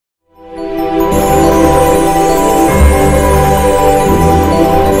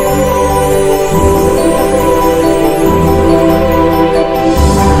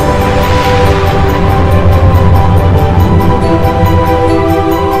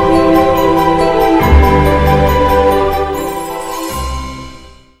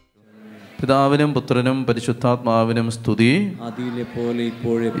പിതാവിനും പുത്രനും പരിശുദ്ധാത്മാവിനും സ്തുതി.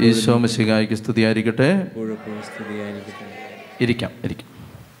 ഈശോ മിശിഹായ്ക്ക് സ്തുതിയായിരിക്കട്ടെ. ഇരിക്കാം.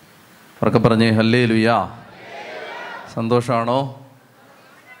 ഉറക്കെ പറഞ്ഞേ ഹല്ലേലൂയ. സന്തോഷമാണോ?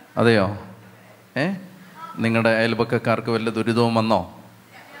 അതെയോ? നിങ്ങളുടെ അയൽപക്കക്കാർക്ക് വല്ല ദുരിതവും വന്നോ?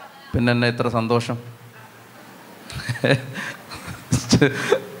 പിന്നെ എന്നെ ഇത്ര സന്തോഷം?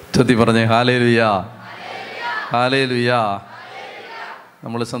 ചൊല്ലി പറഞ്ഞേ ഹല്ലേലൂയ, ഹല്ലേലൂയ.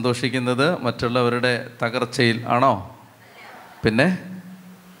 നമ്മൾ സന്തോഷിക്കുന്നത് മറ്റുള്ളവരുടെ തകർച്ചയിൽ ആണോ? പിന്നെ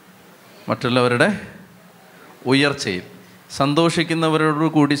മറ്റുള്ളവരുടെ ഉയർച്ചയിൽ. സന്തോഷിക്കുന്നവരോട്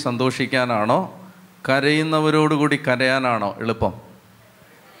കൂടി സന്തോഷിക്കാനാണോ കരയുന്നവരോടുകൂടി കരയാനാണോ എളുപ്പം?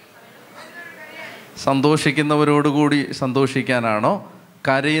 സന്തോഷിക്കുന്നവരോടുകൂടി സന്തോഷിക്കാനാണോ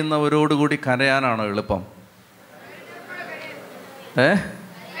കരയുന്നവരോടുകൂടി കരയാനാണോ എളുപ്പം?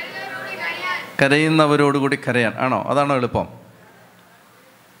 കരയുന്നവരോടുകൂടി കരയാൻ ആണോ? അതാണോ എളുപ്പം?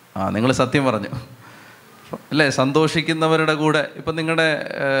 നിങ്ങൾ സത്യം പറഞ്ഞു അല്ലേ? സന്തോഷിക്കുന്നവരുടെ കൂടെ ഇപ്പം നിങ്ങളുടെ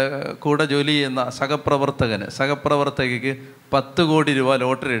കൂടെ ജോലി ചെയ്യുന്ന സഹപ്രവർത്തകയ്ക്ക് 10 കോടി രൂപ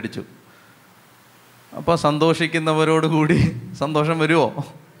ലോട്ടറി അടിച്ചു. അപ്പോൾ സന്തോഷിക്കുന്നവരോടുകൂടി സന്തോഷം വരുമോ?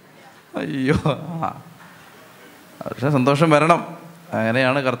 അയ്യോ, പക്ഷെ സന്തോഷം വരണം.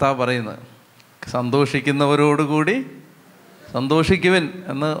 അങ്ങനെയാണ് കർത്താവ് പറയുന്നത്. സന്തോഷിക്കുന്നവരോടുകൂടി സന്തോഷിക്കുവിൻ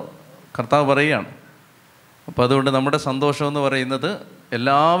എന്ന് കർത്താവ് പറയുകയാണ്. അപ്പോൾ അതുകൊണ്ട് നമ്മുടെ സന്തോഷം എന്ന് പറയുന്നത്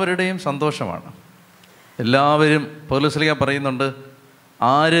എല്ലാവരുടെയും സന്തോഷമാണ്. എല്ലാവരും, പൗലോസ്ലീഹ പറയുന്നുണ്ട്,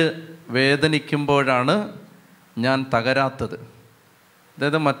 ആര് വേദനിക്കുമ്പോഴാണ് ഞാൻ തകരാത്തത്.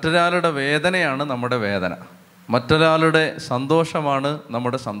 അതായത് മറ്റൊരാളുടെ വേദനയാണ് നമ്മുടെ വേദന, മറ്റൊരാളുടെ സന്തോഷമാണ്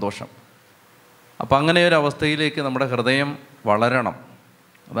നമ്മുടെ സന്തോഷം. അപ്പം അങ്ങനെ ഒരു അവസ്ഥയിലേക്ക് നമ്മുടെ ഹൃദയം വളരണം.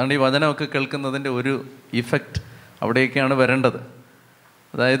 അതാണ് ഈ വചനമൊക്കെ കേൾക്കുന്നതിൻ്റെ ഒരു ഇഫക്റ്റ്. അവിടേക്കാണ് വരേണ്ടത്.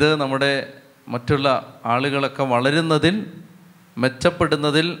 അതായത് നമ്മുടെ മറ്റുള്ള ആളുകളൊക്കെ വളരുന്നതിൽ,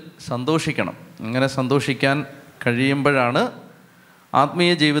 മെച്ചപ്പെടുന്നതിൽ സന്തോഷിക്കണം. അങ്ങനെ സന്തോഷിക്കാൻ കഴിയുമ്പോഴാണ്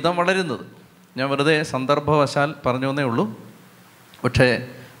ആത്മീയ ജീവിതം വളരുന്നത്. ഞാൻ വെറുതെ സന്ദർഭവശാൽ പറഞ്ഞു എന്നേ ഉള്ളൂ. പക്ഷേ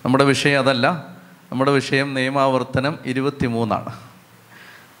നമ്മുടെ വിഷയം അതല്ല. നമ്മുടെ വിഷയം നിയമാവർത്തനം 23.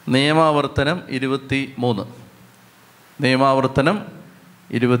 നിയമാവർത്തനം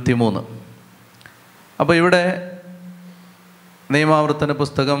 23. അപ്പോൾ ഇവിടെ നിയമാവർത്തന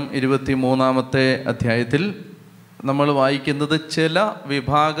പുസ്തകം 23-ാമത്തെ അധ്യായത്തിൽ നമ്മൾ വായിക്കുന്നത് ചില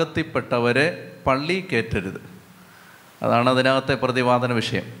വിഭാഗത്തിൽപ്പെട്ടവരെ പള്ളി കയറ്റരുത്. അതാണ് അതിനകത്തെ പ്രതിപാദന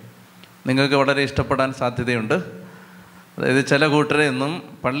വിഷയം. നിങ്ങൾക്ക് വളരെ ഇഷ്ടപ്പെടാൻ സാധ്യതയുണ്ട്. അതായത് ചില കൂട്ടരെ ഒന്നും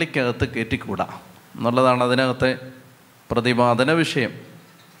പള്ളിക്കകത്ത് കയറ്റിക്കൂടാ എന്നുള്ളതാണ് അതിനകത്തെ പ്രതിപാദന വിഷയം.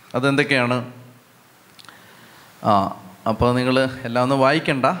 അതെന്തൊക്കെയാണ്? അപ്പോൾ നിങ്ങൾ എല്ലാം ഒന്നും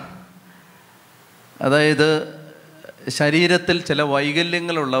വായിക്കണ്ട. അതായത് ശരീരത്തിൽ ചില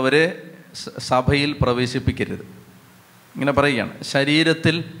വൈകല്യങ്ങളുള്ളവരെ സഭയിൽ പ്രവേശിപ്പിക്കരുത്. ഇങ്ങനെ പറയുകയാണ്,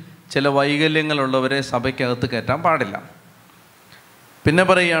 ശരീരത്തിൽ ചില വൈകല്യങ്ങളുള്ളവരെ സഭയ്ക്കകത്ത് കയറ്റാൻ പാടില്ല. പിന്നെ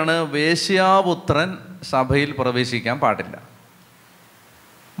പറയുകയാണ്, വേശ്യാപുത്രൻ സഭയിൽ പ്രവേശിക്കാൻ പാടില്ല.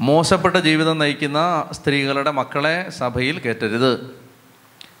 മോശപ്പെട്ട ജീവിതം നയിക്കുന്ന സ്ത്രീകളുടെ മക്കളെ സഭയിൽ കയറ്റരുത്.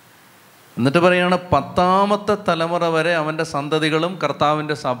 എന്നിട്ട് പറയുകയാണ്, 10ാമത്തെ തലമുറ വരെ അവൻ്റെ സന്തതികളും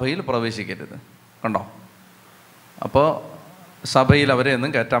കർത്താവിൻ്റെ സഭയിൽ പ്രവേശിക്കരുത്. കണ്ടോ? അപ്പോൾ സഭയിൽ അവരെ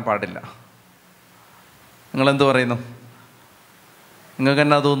ഒന്നും കയറ്റാൻ പാടില്ല. നിങ്ങളെന്ത് പറയുന്നു? നിങ്ങൾക്ക്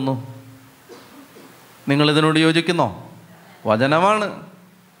എന്നാ തോന്നുന്നു? നിങ്ങളിതിനോട് യോജിക്കുന്നോ? വചനമാണ്.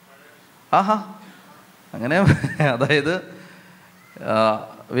 അങ്ങനെ അതായത്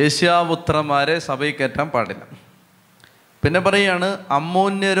വേശ്യാപുത്രന്മാരെ സഭയിൽ കയറ്റാൻ പാടില്ല. പിന്നെ പറയുകയാണ്,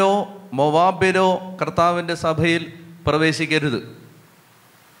 അമ്മോന്യരോ മൊവാബ്യരോ കർത്താവിൻ്റെ സഭയിൽ പ്രവേശിക്കരുത്.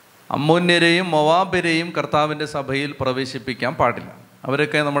 അമ്മോന്യരെയും മൊവാബ്യരെയും കർത്താവിൻ്റെ സഭയിൽ പ്രവേശിപ്പിക്കാൻ പാടില്ല.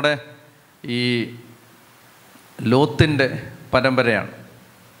 അവരൊക്കെ നമ്മുടെ ഈ ലോത്തിൻ്റെ പരമ്പരയാണ്.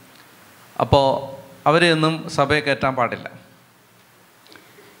 അപ്പോൾ അവരെയൊന്നും സഭയെ കയറ്റാൻ പാടില്ല.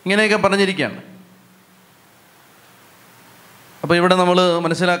 ഇങ്ങനെയൊക്കെ പറഞ്ഞിരിക്കുകയാണ്. അപ്പോൾ ഇവിടെ നമ്മൾ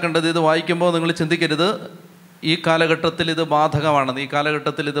മനസ്സിലാക്കേണ്ടത്, ഇത് വായിക്കുമ്പോൾ നിങ്ങൾ ചിന്തിക്കരുത് ഈ കാലഘട്ടത്തിൽ ഇത് ബാധകമാണെന്ന്. ഈ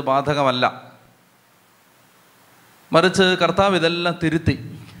കാലഘട്ടത്തിൽ ഇത് ബാധകമല്ല. മറിച്ച് കർത്താവ് ഇതെല്ലാം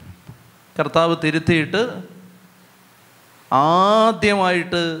തിരുത്തിയിട്ട്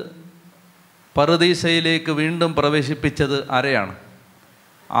ആദ്യമായിട്ട് പറുദീസയിലേക്ക് വീണ്ടും പ്രവേശിപ്പിച്ചത് ആരെയാണ്?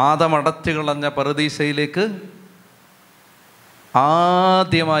 ആദം അടച്ചു കളഞ്ഞ പറുദീസയിലേക്ക്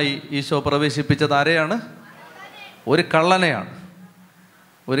ആദ്യമായി ഈശോ പ്രവേശിപ്പിച്ചത് ആരെയാണ്? ഒരു കള്ളനെയാണ്.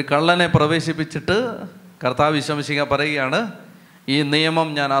 ഒരു കള്ളനെ പ്രവേശിപ്പിച്ചിട്ട് കർത്താവ് വിശ്വസിക്കുക പറയുകയാണ്, ഈ നിയമം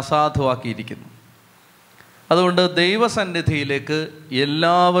ഞാൻ അസാധുവാക്കിയിരിക്കുന്നു. അതുകൊണ്ട് ദൈവസന്നിധിയിലേക്ക്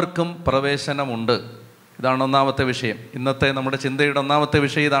എല്ലാവർക്കും പ്രവേശനമുണ്ട്. ഇതാണ് ഒന്നാമത്തെ വിഷയം. ഇന്നത്തെ നമ്മുടെ ചിന്തയുടെ ഒന്നാമത്തെ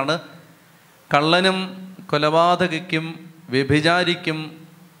വിഷയം ഇതാണ്. കള്ളനും കൊലപാതകയ്ക്കും വ്യഭിചാരിക്കും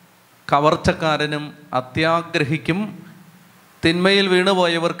കവർച്ചക്കാരനും അത്യാഗ്രഹിക്കും തിന്മയിൽ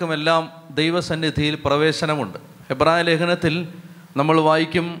വീണുപോയവർക്കുമെല്ലാം ദൈവസന്നിധിയിൽ പ്രവേശനമുണ്ട്. ഹെബ്രായ ലേഖനത്തിൽ നമ്മൾ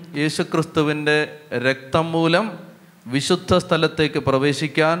വായിക്കും, യേശുക്രിസ്തുവിൻ്റെ രക്തം മൂലം വിശുദ്ധ സ്ഥലത്തേക്ക്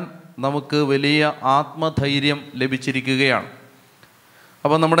പ്രവേശിക്കാൻ നമുക്ക് വലിയ ആത്മധൈര്യം ലഭിച്ചിരിക്കുകയാണ്.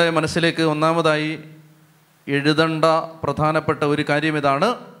 അപ്പോൾ നമ്മുടെ മനസ്സിലേക്ക് ഒന്നാമതായി എഴുതേണ്ട പ്രധാനപ്പെട്ട ഒരു കാര്യം ഇതാണ്.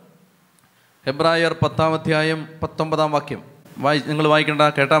 ഹെബ്രായർ 10-ാം അധ്യായം 19-ാം വാക്യം നിങ്ങൾ വായിക്കേണ്ട,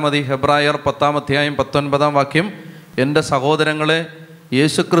 കേട്ടാൽ മതി. ഹെബ്രായർ 10-ാം അധ്യായം 19-ാം വാക്യം, എൻ്റെ സഹോദരങ്ങളെ,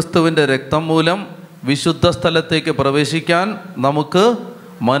 യേശുക്രിസ്തുവിൻ്റെ രക്തം മൂലം വിശുദ്ധ സ്ഥലത്തേക്ക് പ്രവേശിക്കാൻ നമുക്ക്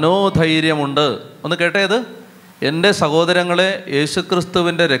മനോധൈര്യമുണ്ട്. ഒന്ന് കേട്ടേത്, എൻ്റെ സഹോദരങ്ങളെ,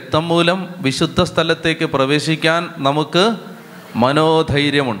 യേശുക്രിസ്തുവിൻ്റെ രക്തം മൂലം വിശുദ്ധ സ്ഥലത്തേക്ക് പ്രവേശിക്കാൻ നമുക്ക്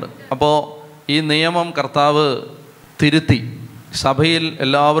മനോധൈര്യമുണ്ട്. അപ്പോൾ ഈ നിയമം കർത്താവ് തിരുത്തി സഭയിൽ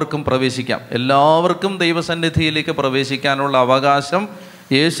എല്ലാവർക്കും പ്രവേശിക്കാം. എല്ലാവർക്കും ദൈവസന്നിധിയിലേക്ക് പ്രവേശിക്കാനുള്ള അവകാശം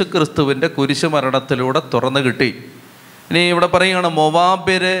യേശുക്രിസ്തുവിൻ്റെ കുരിശുമരണത്തിലൂടെ തുറന്നു കിട്ടി. ഇനി ഇവിടെ പറയുകയാണ്,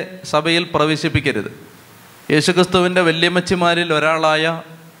 മൊവാബ്യരെ സഭയിൽ പ്രവേശിപ്പിക്കരുത്. യേശുക്രിസ്തുവിൻ്റെ വല്യമ്മച്ചിമാരിൽ ഒരാളായ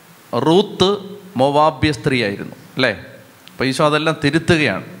റൂത്ത് മൊവാബ്യ സ്ത്രീയായിരുന്നു, അല്ലേ? അപ്പോൾ ഈശോ അതെല്ലാം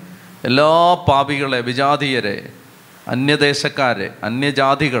തിരുത്തുകയാണ്. എല്ലാ പാപികളെ, വിജാതീയരെ, അന്യദേശക്കാരെ,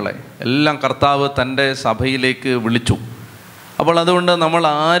 അന്യജാതികളെ എല്ലാം കർത്താവ് തൻ്റെ സഭയിലേക്ക് വിളിച്ചു. അപ്പോൾ അതുകൊണ്ട് നമ്മൾ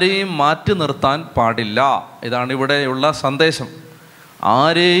ആരെയും മാറ്റി നിർത്താൻ പാടില്ല. ഇതാണ് ഇവിടെയുള്ള സന്ദേശം.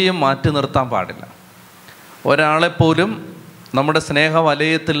 ആരെയും മാറ്റി നിർത്താൻ പാടില്ല. ഒരാളെപ്പോലും നമ്മുടെ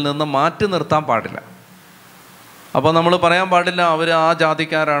സ്നേഹവലയത്തിൽ നിന്ന് മാറ്റി നിർത്താൻ പാടില്ല. അപ്പോൾ നമ്മൾ പറയാൻ പാടില്ല, അവർ ആ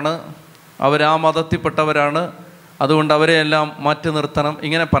ജാതിക്കാരാണ്, അവർ ആ മതത്തിൽപ്പെട്ടവരാണ്, അതുകൊണ്ട് അവരെയെല്ലാം മാറ്റി നിർത്തണം,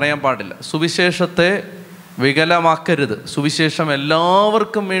 ഇങ്ങനെ പറയാൻ പാടില്ല. സുവിശേഷത്തെ വികലമാക്കരുത്. സുവിശേഷം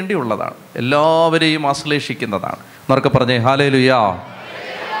എല്ലാവർക്കും വേണ്ടിയുള്ളതാണ്, എല്ലാവരെയും ആശ്ലേഷിക്കുന്നതാണ്. എന്നൊക്കെ പറഞ്ഞേ ഹല്ലേലൂയാ,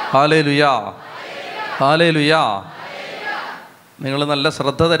 ഹല്ലേലൂയാ, ഹല്ലേലൂയാ. നിങ്ങൾ നല്ല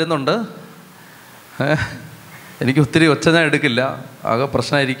ശ്രദ്ധ തരുന്നുണ്ട്. എനിക്ക് ഒത്തിരി ഒച്ച ഞാൻ എടുക്കില്ല, ആകെ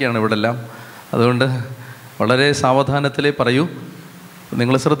പ്രശ്നമായിരിക്കുകയാണ് ഇവിടെ എല്ലാം. അതുകൊണ്ട് വളരെ സാവധാനത്തിലേ പറയൂ.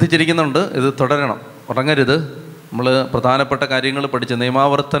 നിങ്ങൾ ശ്രദ്ധിച്ചിരിക്കുന്നുണ്ട്, ഇത് തുടരണം, ഉറങ്ങരുത്. നമ്മൾ പ്രധാനപ്പെട്ട കാര്യങ്ങൾ പഠിച്ച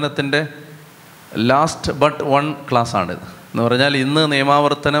നിയമാവർത്തനത്തിൻ്റെ ലാസ്റ്റ് ബട്ട് 1 ക്ലാസ്സാണിത്. എന്ന് പറഞ്ഞാൽ ഇന്ന്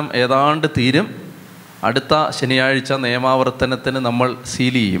നിയമാവർത്തനം ഏതാണ്ട് തീരും. അടുത്ത ശനിയാഴ്ച നിയമാവർത്തനത്തിന് നമ്മൾ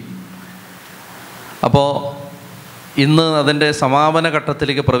സീൽ ചെയ്യും. അപ്പോൾ ഇന്ന് അതിൻ്റെ സമാപന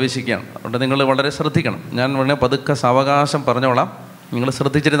ഘട്ടത്തിലേക്ക് പ്രവേശിക്കുകയാണ്. അതുകൊണ്ട് നിങ്ങൾ വളരെ ശ്രദ്ധിക്കണം. ഞാൻ വേണേൽ പതുക്കെ സാവകാശം പറഞ്ഞോളാം, നിങ്ങൾ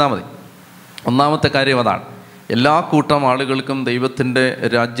ശ്രദ്ധിച്ചിരുന്നാൽ മതി. ഒന്നാമത്തെ കാര്യം അതാണ്, എല്ലാ കൂട്ടം ആളുകൾക്കും ദൈവത്തിൻ്റെ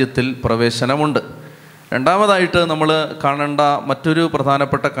രാജ്യത്തിൽ പ്രവേശനമുണ്ട്. രണ്ടാമതായിട്ട് നമ്മൾ കാണേണ്ട മറ്റൊരു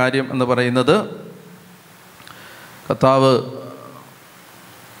പ്രധാനപ്പെട്ട കാര്യം എന്ന് പറയുന്നത്, കർത്താവ്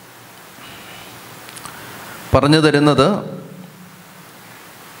പറഞ്ഞു തരുന്നത്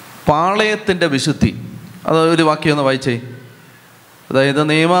പാളയത്തിൻ്റെ വിശുദ്ധി. അത് ഒരു വാക്യം ഒന്ന് വായിച്ചേ. അതായത്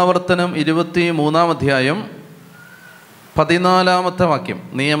നിയമാവർത്തനം 23-ാം അധ്യായം 14-ാമത്തെ വാക്യം.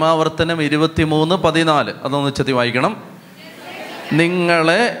 നിയമാവർത്തനം 23:14 അതൊന്ന് ഉച്ചത്തി വായിക്കണം.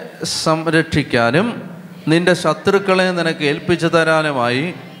 നിങ്ങളെ സംരക്ഷിക്കാനും നിന്റെ ശത്രുക്കളെ നിനക്ക് ഏൽപ്പിച്ചു തരാനുമായി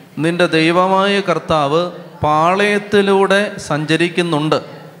നിന്റെ ദൈവമായ കർത്താവ് പാളയത്തിലൂടെ സഞ്ചരിക്കുന്നുണ്ട്.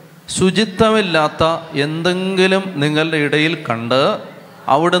 ശുചിത്വമില്ലാത്ത എന്തെങ്കിലും നിങ്ങളുടെ ഇടയിൽ കണ്ട്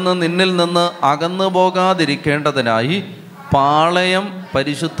അവിടുന്ന് നിന്നിൽ നിന്ന് അകന്നു പോകാതിരിക്കേണ്ടതിനായി പാളയം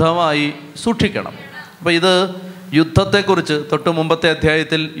പരിശുദ്ധമായി സൂക്ഷിക്കണം. അപ്പോൾ ഇത് യുദ്ധത്തെക്കുറിച്ച് തൊട്ട് മുമ്പത്തെ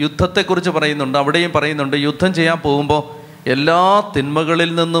അധ്യായത്തിൽ യുദ്ധത്തെക്കുറിച്ച് പറയുന്നുണ്ട്. അവിടെയും പറയുന്നുണ്ട്, യുദ്ധം ചെയ്യാൻ പോകുമ്പോൾ എല്ലാ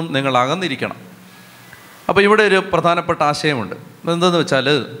തിന്മകളിൽ നിന്നും നിങ്ങൾ അകന്നിരിക്കണം. അപ്പോൾ ഇവിടെ ഒരു പ്രധാനപ്പെട്ട ആശയമുണ്ട്. എന്തെന്ന് വെച്ചാൽ,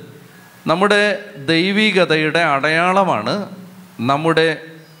 നമ്മുടെ ദൈവികതയുടെ അടയാളമാണ് നമ്മുടെ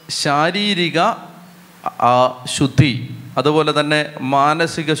ശാരീരിക ശുദ്ധി, അതുപോലെ തന്നെ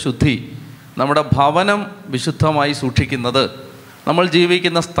മാനസിക ശുദ്ധി, നമ്മുടെ ഭവനം വിശുദ്ധമായി സൂക്ഷിക്കുന്നത്, നമ്മൾ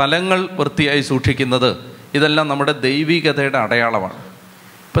ജീവിക്കുന്ന സ്ഥലങ്ങൾ വൃത്തിയായി സൂക്ഷിക്കുന്നത്, ഇതെല്ലാം നമ്മുടെ ദൈവികതയുടെ അടയാളമാണ്.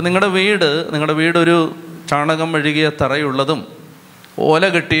 ഇപ്പം നിങ്ങളുടെ വീട് ഒരു ചാണകം മെഴുകിയ തറയുള്ളതും ഓല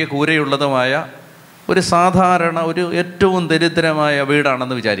കെട്ടിയ കൂരയുള്ളതുമായ ഒരു സാധാരണ ഒരു ഏറ്റവും ദരിദ്രമായ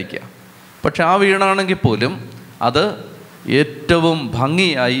വീടാണെന്ന് വിചാരിക്കുക. പക്ഷെ ആ വീടാണെങ്കിൽ പോലും അത് ഏറ്റവും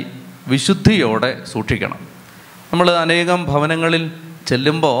ഭംഗിയായി വിശുദ്ധിയോടെ സൂക്ഷിക്കണം. നമ്മൾ അനേകം ഭവനങ്ങളിൽ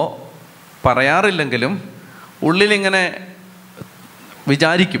ചെല്ലുമ്പോൾ പറയാറില്ലെങ്കിലും ഉള്ളിലിങ്ങനെ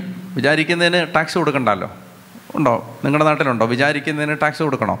വിചാരിക്കുന്നതിന് ടാക്സ് കൊടുക്കണ്ടല്ലോ. ഉണ്ടോ? നിങ്ങളുടെ നാട്ടിലുണ്ടോ? വിചാരിക്കുന്നതിന് ടാക്സ്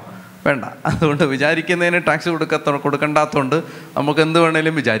കൊടുക്കണോ? വേണ്ട. അതുകൊണ്ട് വിചാരിക്കുന്നതിന് ടാക്സ് കൊടുക്കണ്ടാത്തതുകൊണ്ട് നമുക്ക് എന്ത്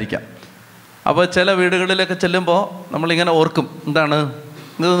വേണേലും വിചാരിക്കാം. അപ്പോൾ ചില വീടുകളിലൊക്കെ ചെല്ലുമ്പോൾ നമ്മളിങ്ങനെ ഓർക്കും, എന്താണ്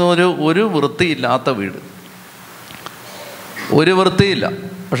ഇത്, ഒരു വൃത്തിയില്ലാത്ത വീട്, ഒരു വൃത്തിയില്ല,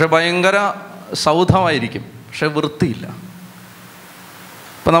 പക്ഷെ ഭയങ്കര സൗധമായിരിക്കും, പക്ഷെ വൃത്തിയില്ല.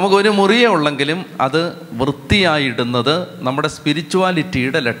 ഇപ്പം അപ്പം നമുക്കൊരു മുറിയേ ഉള്ളെങ്കിലും അത് വൃത്തിയായിടുന്നത് നമ്മുടെ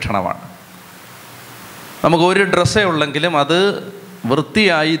സ്പിരിച്വാലിറ്റിയുടെ ലക്ഷണമാണ്. നമുക്കൊരു ഡ്രസ്സേ ഉള്ളെങ്കിലും അത്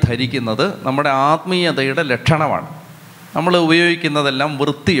വൃത്തിയായി ധരിക്കുന്നത് നമ്മുടെ ആത്മീയതയുടെ ലക്ഷണമാണ്. നമ്മൾ ഉപയോഗിക്കുന്നതെല്ലാം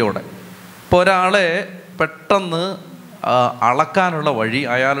വൃത്തിയോടെ. ഇപ്പോൾ ഒരാളെ പെട്ടെന്ന് അളക്കാനുള്ള വഴി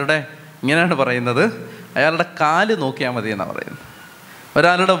അയാളുടെ, ഇങ്ങനെയാണ് പറയുന്നത്, അയാളുടെ കാല് നോക്കിയാൽ മതി എന്നാണ് പറയുന്നത്.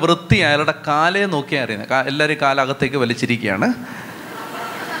 ഒരാളുടെ വൃത്തി അയാളുടെ കാലേ നോക്കിയാൽ അറിയുന്നത്. എല്ലാവരും കാലകത്തേക്ക് വലിച്ചിരിക്കുകയാണ്.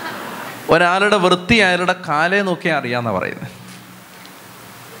 ഒരാളുടെ വൃത്തി അയാളുടെ കാലേ നോക്കിയാൽ അറിയാമെന്നാണ് പറയുന്നത്.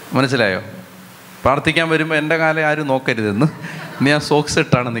 മനസ്സിലായോ? പ്രാർത്ഥിക്കാൻ വരുമ്പോൾ എൻ്റെ കാലം ആരും നോക്കരുതെന്ന്, ഞാൻ സോക്സ്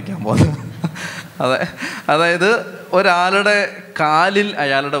ഇട്ടാണ് നിൽക്കാൻ പോകുന്നത്. അതായത് ഒരാളുടെ കാലിൽ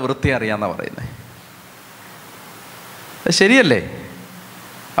അയാളുടെ വൃത്തി അറിയാമെന്നാണ് പറയുന്നത്. ശരിയല്ലേ?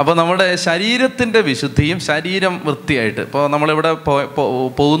 അപ്പോൾ നമ്മുടെ ശരീരത്തിൻ്റെ വിശുദ്ധിയും ശരീരം വൃത്തിയായിട്ട്, ഇപ്പോൾ നമ്മളിവിടെ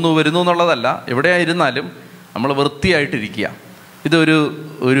പോകുന്നു വരുന്നു എന്നുള്ളതല്ല, എവിടെയായിരുന്നാലും നമ്മൾ വൃത്തിയായിട്ടിരിക്കുക.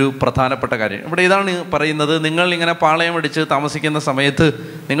 ഇതൊരു പ്രധാനപ്പെട്ട കാര്യം. ഇവിടെ ഇതാണ് പറയുന്നത്, നിങ്ങൾ ഇങ്ങനെ പാളയം അടിച്ച് താമസിക്കുന്ന സമയത്ത്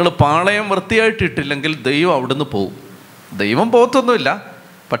നിങ്ങൾ പാളയം വൃത്തിയായിട്ടിട്ടില്ലെങ്കിൽ ദൈവം അവിടുന്ന് പോവും. ദൈവം പോകത്തൊന്നുമില്ല,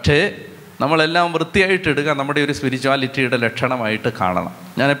 പക്ഷേ നമ്മളെല്ലാം വൃത്തിയായിട്ടിടുക നമ്മുടെ ഒരു സ്പിരിച്വാലിറ്റിയുടെ ലക്ഷണമായിട്ട് കാണണം.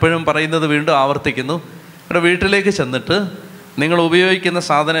 ഞാൻ എപ്പോഴും പറയുന്നത് വീണ്ടും ആവർത്തിക്കുന്നു, ഇവിടെ വീട്ടിലേക്ക് ചെന്നിട്ട് നിങ്ങൾ ഉപയോഗിക്കുന്ന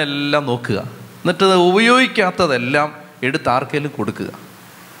സാധനം എല്ലാം നോക്കുക, എന്നിട്ട് ഉപയോഗിക്കാത്തതെല്ലാം എടുത്ത് ആർക്കെങ്കിലും കൊടുക്കുക.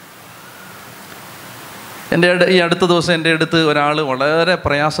 ഈ അടുത്ത ദിവസം എൻ്റെ അടുത്ത് ഒരാൾ വളരെ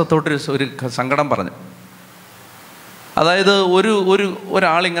പ്രയാസത്തോട്ട് ഒരു സങ്കടം പറഞ്ഞു. അതായത്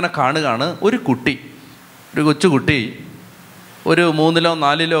ഒരാളിങ്ങനെ കാണുകയാണ്, ഒരു കുട്ടി, ഒരു കൊച്ചുകുട്ടി, ഒരു 3-ലോ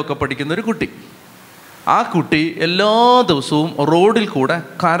 4-ലോ ഒക്കെ പഠിക്കുന്ന ഒരു കുട്ടി. ആ കുട്ടി എല്ലാ ദിവസവും റോഡിൽ കൂടെ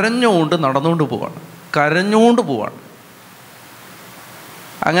കരഞ്ഞുകൊണ്ട് നടന്നുകൊണ്ട് പോവാണ്.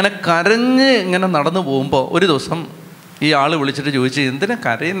 അങ്ങനെ കരഞ്ഞ് ഇങ്ങനെ നടന്നു പോകുമ്പോൾ ഒരു ദിവസം ഈ ആൾ വിളിച്ചിട്ട് ചോദിച്ചു, എന്തിനാ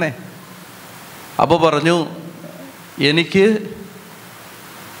കരയുന്നേ? അപ്പോൾ പറഞ്ഞു, എനിക്ക്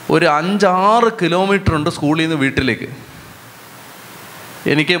ഒരു 5-6 കിലോമീറ്റർ ഉണ്ട് സ്കൂളിൽ നിന്ന് വീട്ടിലേക്ക്.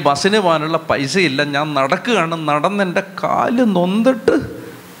 എനിക്ക് ബസ്സിന് പോകാനുള്ള പൈസയില്ല, ഞാൻ നടക്കുകയാണ്, നടന്നെൻ്റെ കാല് നൊന്നിട്ട്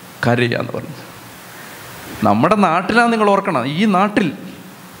കരയാന്ന് പറഞ്ഞു. നമ്മുടെ നാട്ടിലാണ്, നിങ്ങൾ ഓർക്കണം, ഈ നാട്ടിൽ.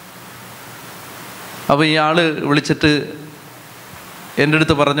 അപ്പോൾ ഈ ആൾ വിളിച്ചിട്ട് എൻ്റെ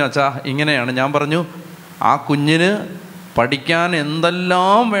അടുത്ത് പറഞ്ഞു, അച്ഛാ ഇങ്ങനെയാണ്. ഞാൻ പറഞ്ഞു, ആ കുഞ്ഞിന് പഠിക്കാൻ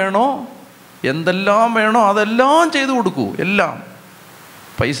എന്തെല്ലാം വേണോ അതെല്ലാം ചെയ്തു കൊടുക്കൂ, എല്ലാം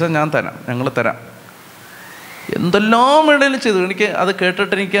പൈസ ഞാൻ തരാം, ഞങ്ങൾ തരാം, എന്തെല്ലാം വേണേലും ചെയ്തു. എനിക്ക് അത്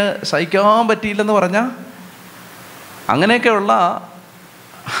കേട്ടിട്ട് എനിക്ക് സഹിക്കാൻ പറ്റിയില്ലെന്ന് പറഞ്ഞാൽ, അങ്ങനെയൊക്കെയുള്ള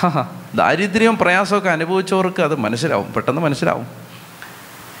ദാരിദ്ര്യവും പ്രയാസമൊക്കെ അനുഭവിച്ചവർക്ക് അത് മനസ്സിലാവും, പെട്ടെന്ന് മനസ്സിലാവും.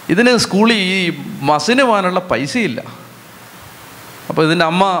 ഇതിന് സ്കൂളിൽ ഈ ബസ്സിന് പോകാനുള്ള പൈസയില്ല. അപ്പോൾ ഇതിൻ്റെ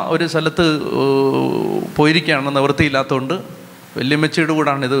അമ്മ ഒരു സ്ഥലത്ത് പോയിരിക്കുകയാണ്, നിവൃത്തിയില്ലാത്തതുകൊണ്ട്. വല്യമ്മച്ചിയുടെ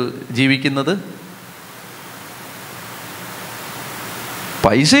കൂടാണ് ഇത് ജീവിക്കുന്നത്.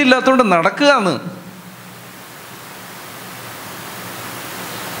 പൈസ ഇല്ലാത്തതുകൊണ്ട് നടക്കുകയാണ്.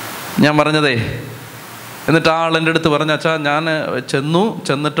 ഞാൻ പറഞ്ഞതേ. എന്നിട്ട് ആ ആളെൻ്റെ അടുത്ത് പറഞ്ഞു, അച്ഛാ ഞാൻ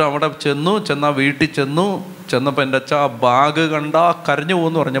ചെന്നിട്ട് അവിടെ ചെന്നാ വീട്ടിൽ ചെന്നപ്പോൾ എൻ്റെ അച്ഛാ ബാഗ് കണ്ടാ കരഞ്ഞു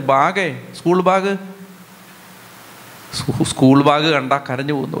പോകുമെന്ന് പറഞ്ഞു. ബാഗേ, സ്കൂൾ ബാഗ് കണ്ടാ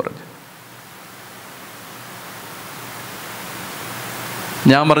കരഞ്ഞു പോകുമെന്ന് പറഞ്ഞു.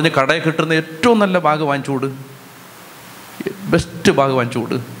 ഞാൻ പറഞ്ഞു, കടയിൽ കിട്ടുന്ന ഏറ്റവും നല്ല ബാഗ് വാങ്ങിച്ചുകൂട്, ബെസ്റ്റ് ബാഗ്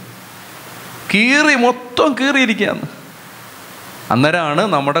വാങ്ങിച്ചുകൂട്. മൊത്തം കീറിയിരിക്കുകയാണ്. അന്നേരമാണ്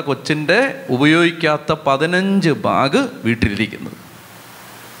നമ്മുടെ കൊച്ചിൻ്റെ ഉപയോഗിക്കാത്ത 15 ബാഗ് വീട്ടിലിരിക്കുന്നത്.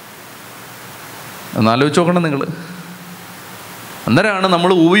 എന്നാലോചിച്ച് നോക്കണം നിങ്ങൾ. അന്നേരമാണ്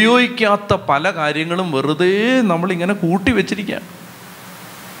നമ്മൾ ഉപയോഗിക്കാത്ത പല കാര്യങ്ങളും വെറുതെ നമ്മളിങ്ങനെ കൂട്ടി വെച്ചിരിക്കുകയാണ്.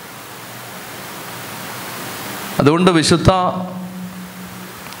 അതുകൊണ്ട് വിശുദ്ധ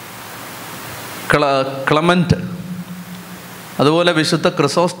ക്ലമന്റ്, അതുപോലെ വിശുദ്ധ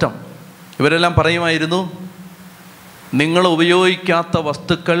ക്രിസോസ്റ്റം, ഇവരെല്ലാം പറയുമായിരുന്നു, നിങ്ങൾ ഉപയോഗിക്കാത്ത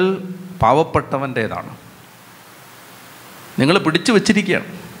വസ്തുക്കൾ പാവപ്പെട്ടവൻ്റേതാണ്, നിങ്ങൾ പിടിച്ചു വച്ചിരിക്കുകയാണ്.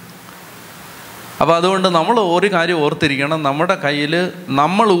 അപ്പോൾ അതുകൊണ്ട് നമ്മൾ ഒരു കാര്യം ഓർത്തിരിക്കണം, നമ്മുടെ കയ്യിൽ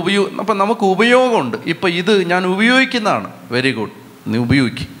അപ്പം നമുക്ക് ഉപയോഗമുണ്ട്. ഇപ്പം ഇത് ഞാൻ ഉപയോഗിക്കുന്നതാണ്, വെരി ഗുഡ്, നീ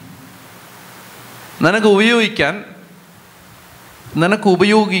ഉപയോഗിക്കും. നിനക്ക്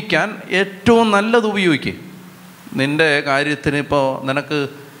ഉപയോഗിക്കാൻ ഏറ്റവും നല്ലത് ഉപയോഗിക്കുക. നിൻ്റെ കാര്യത്തിന് ഇപ്പോൾ നിനക്ക്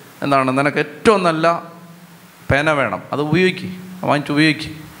ഏറ്റവും നല്ല പേന വേണം, അത് വാങ്ങിച്ച്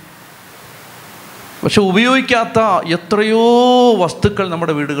ഉപയോഗിക്കുക. പക്ഷെ ഉപയോഗിക്കാത്ത എത്രയോ വസ്തുക്കൾ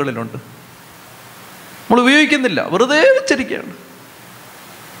നമ്മുടെ വീടുകളിലുണ്ട്, നമ്മൾ ഉപയോഗിക്കുന്നില്ല, വെറുതെ വെച്ചിരിക്കുകയാണ്.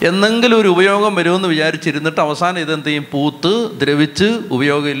 എന്നെങ്കിലും ഒരു ഉപയോഗം വരുമെന്ന് വിചാരിച്ചിരുന്നിട്ട് അവസാനം ഇതെന്ത് ചെയ്യും? പൂത്ത് ദ്രവിച്ച്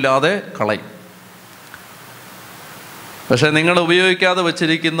ഉപയോഗമില്ലാതെ കളയും. പക്ഷെ നിങ്ങൾ ഉപയോഗിക്കാതെ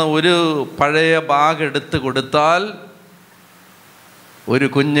വച്ചിരിക്കുന്ന ഒരു പഴയ ബാഗ് എടുത്ത് കൊടുത്താൽ ഒരു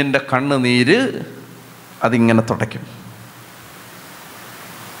കുഞ്ഞിൻ്റെ കണ്ണുനീര് അതിങ്ങനെ തുടയ്ക്കും.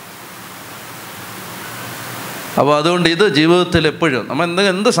 അപ്പോൾ അതുകൊണ്ട് ഇത് ജീവിതത്തിൽ എപ്പോഴും നമ്മൾ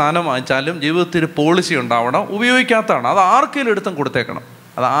എന്ത് സാധനം വാങ്ങിച്ചാലും ജീവിതത്തിൽ പോളിസി ഉണ്ടാവണം. ഉപയോഗിക്കാത്തതാണ്, അത് ആർക്കെങ്കിലും എടുത്തും കൊടുത്തേക്കണം.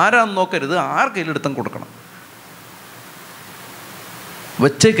 അത് ആരാന്ന് നോക്കരുത്, ആർക്കെങ്കിലും എടുത്തും കൊടുക്കണം.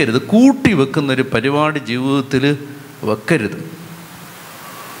 വച്ചേക്കരുത്, കൂട്ടി വെക്കുന്നൊരു പരിപാടി ജീവിതത്തിൽ വെക്കരുത്.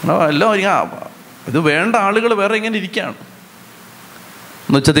 എല്ലാം ഇത് വേണ്ട ആളുകൾ വേറെ ഇങ്ങനെ ഇരിക്കുകയാണ്.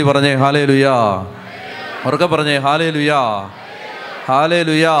 ഉച്ചത്തി പറഞ്ഞേ ഹല്ലേലൂയാ, ഉറക്കെ പറഞ്ഞേ ഹല്ലേലൂയാ,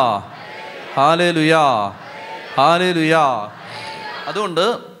 ഹല്ലേലൂയാ, ഹല്ലേലൂയാ, ഹല്ലേലൂയാ. അതുകൊണ്ട്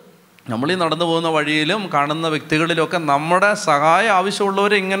നമ്മളീ നടന്നു പോകുന്ന വഴിയിലും കാണുന്ന വ്യക്തികളിലൊക്കെ നമ്മുടെ സഹായം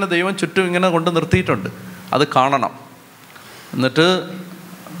ആവശ്യമുള്ളവരെ ഇങ്ങനെ ദൈവം ചുറ്റും ഇങ്ങനെ കൊണ്ട് നിർത്തിയിട്ടുണ്ട്. അത് കാണണം, എന്നിട്ട്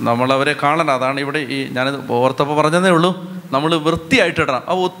നമ്മളവരെ കാണണം. അതാണ് ഇവിടെ ഈ ഞാൻ ഓർത്തപ്പോൾ പറഞ്ഞതേ ഉള്ളൂ, നമ്മൾ വൃത്തിയായിട്ടിടണം.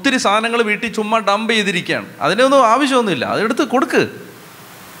 അപ്പോൾ ഒത്തിരി സാധനങ്ങൾ വീട്ടിൽ ചുമ്മാ ഡംപ് ചെയ്തിരിക്കുകയാണ്, അതിനൊന്നും ആവശ്യമൊന്നുമില്ല, അതെടുത്ത് കൊടുക്ക്.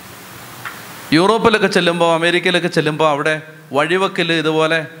 യൂറോപ്പിലൊക്കെ ചെല്ലുമ്പോൾ, അമേരിക്കയിലൊക്കെ ചെല്ലുമ്പോൾ അവിടെ വഴിവെക്കൽ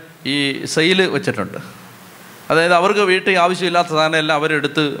ഇതുപോലെ ഈ സെയിൽ വെച്ചിട്ടുണ്ട്. അതായത് അവർക്ക് വീട്ടിൽ ആവശ്യമില്ലാത്ത സാധനം എല്ലാം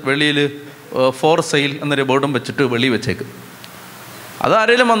അവരെടുത്ത് വെളിയിൽ ഫോർ സെയിൽ എന്നൊരു ബോർഡും വെച്ചിട്ട് വെളിയിൽ വെച്ചേക്കും. അത്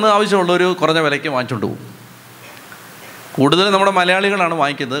ആരെങ്കിലും വന്ന് ആവശ്യമുള്ളൊരു കുറഞ്ഞ വിലയ്ക്ക് വാങ്ങിച്ചുകൊണ്ട് പോകും. കൂടുതലും നമ്മുടെ മലയാളികളാണ്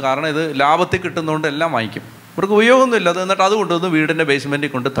വാങ്ങിക്കുന്നത്, കാരണം ഇത് ലാഭത്തിൽ കിട്ടുന്നതുകൊണ്ട് എല്ലാം വാങ്ങിക്കും. ഇവർക്ക് ഉപയോഗമൊന്നുമില്ല അത്, എന്നിട്ട് അത് കൊണ്ടുവന്ന് വീടിൻ്റെ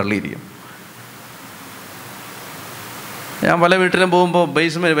ബേസ്മെൻറ്റിൽ കൊണ്ട് തള്ളിയിരിക്കും. ഞാൻ പല വീട്ടിലും പോകുമ്പോൾ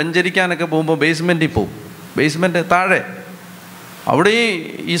വെഞ്ചരിക്കാനൊക്കെ പോകുമ്പോൾ ബേസ്മെൻറ്റിൽ പോകും. ബേസ്മെൻറ്റ് താഴെ അവിടെ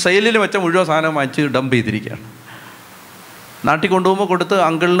ഈ സെയിലിൽ വെച്ച മുഴുവൻ സാധനം വാങ്ങിച്ച് ഡംപ് ചെയ്തിരിക്കുകയാണ്. നാട്ടിൽ കൊണ്ടുപോകുമ്പോൾ കൊടുത്ത്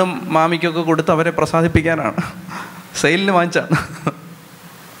അങ്കിളിനും മാമിക്കൊക്കെ കൊടുത്ത് അവരെ പ്രസാദിപ്പിക്കാനാണ്, സെയിലിന് വാങ്ങിച്ചാണ്.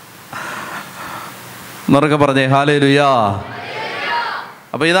 എന്നൊക്കെ പറഞ്ഞേ ഹല്ലേലൂയാ.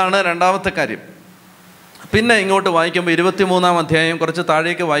 അപ്പോൾ ഇതാണ് രണ്ടാമത്തെ കാര്യം. പിന്നെ ഇങ്ങോട്ട് വായിക്കുമ്പോൾ 23-ാം അധ്യായം കുറച്ച്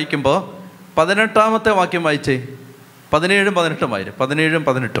താഴേക്ക് വായിക്കുമ്പോൾ 18-ാമത്തെ വാക്യം വായിച്ചേ. 17-ഉം 18-ഉം വായിരും. 17-ഉം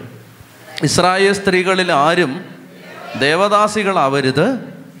 18-ഉം. ഇസ്രായേൽ സ്ത്രീകളിൽ ആരും ദേവദാസികളാവരുത്.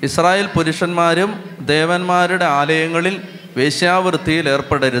 ഇസ്രായേൽ പുരുഷന്മാരും ദേവന്മാരുടെ ആലയങ്ങളിൽ വേശ്യാവൃത്തിയിൽ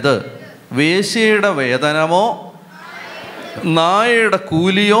ഏർപ്പെടരുത്. വേശ്യയുടെ വേതനമോ നായയുടെ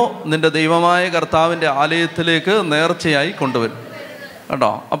കൂലിയോ നിൻ്റെ ദൈവമായ കർത്താവിൻ്റെ ആലയത്തിലേക്ക് നേർച്ചയായി കൊണ്ടുവരും.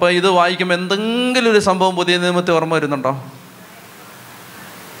 കേട്ടോ? അപ്പോൾ ഇത് വായിക്കുമ്പോൾ എന്തെങ്കിലും ഒരു സംഭവം പുതിയ നിയമത്തിൽ ഓർമ്മ വരുന്നുണ്ടോ?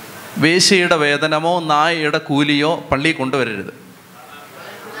 വേശ്യയുടെ വേതനമോ നായയുടെ കൂലിയോ പള്ളി കൊണ്ടുവരരുത്.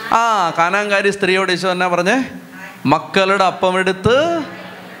 കാനാൻകാരി സ്ത്രീയോട് ഈശോ എന്നാ പറഞ്ഞേ? മക്കളുടെ അപ്പമെടുത്ത്.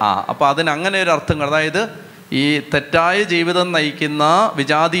 അപ്പോൾ അതിനങ്ങനെ ഒരു അർത്ഥങ്ങൾ, അതായത് ഈ തെറ്റായ ജീവിതം നയിക്കുന്ന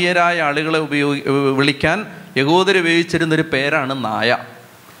വിജാതീയരായ ആളുകളെ വിളിക്കാൻ യഹൂദർ ഉപയോഗിച്ചിരുന്നൊരു പേരാണ് നായ.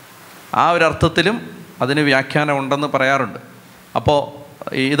 ആ ഒരർത്ഥത്തിലും അതിന് വ്യാഖ്യാനം ഉണ്ടെന്ന് പറയാറുണ്ട്. അപ്പോൾ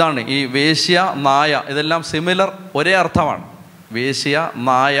ഇതാണ് ഈ വേശ്യ, നായ, ഇതെല്ലാം സിമിലർ, ഒരേ അർത്ഥമാണ്. വേശ്യ,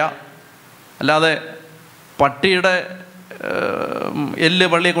 നായ, അല്ലാതെ പട്ടിയുടെ എല്ല്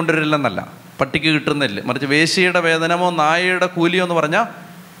പള്ളിയെ കൊണ്ടുവരില്ലെന്നല്ല, പട്ടിക്ക് കിട്ടുന്ന എല്ല്. മറിച്ച് വേശ്യയുടെ വേതനമോ നായയുടെ കൂലിയോ എന്ന് പറഞ്ഞാൽ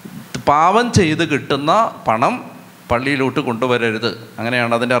പാപം ചെയ്ത് കിട്ടുന്ന പണം പള്ളിയിലോട്ട് കൊണ്ടുവരരുത്,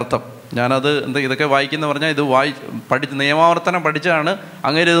 അങ്ങനെയാണ് അതിൻ്റെ അർത്ഥം. ഞാനത് ഇതൊക്കെ വായിക്കുന്ന പറഞ്ഞാൽ ഇത് പഠിച്ച് നിയമാവർത്തനം പഠിച്ചാണ്.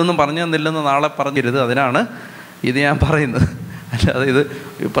 അങ്ങനെ ഇതൊന്നും പറഞ്ഞു തന്നില്ലെന്ന് നാളെ പറഞ്ഞിരുത്, അതിനാണ് ഇത് ഞാൻ പറയുന്നത്. അല്ലാതെ ഇത്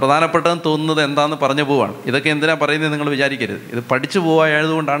പ്രധാനപ്പെട്ടതെന്ന് തോന്നുന്നത് എന്താണെന്ന് പറഞ്ഞു പോവാണ്. ഇതൊക്കെ എന്തിനാണ് പറയുന്നത് നിങ്ങൾ വിചാരിക്കരുത്, ഇത് പഠിച്ചു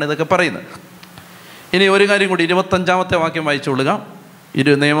പോവായതുകൊണ്ടാണ് ഇതൊക്കെ പറയുന്നത്. ഇനി ഒരു കാര്യം കൂടി, 25-ാമത്തെ വാക്യം വായിച്ചുകൊള്ളുക.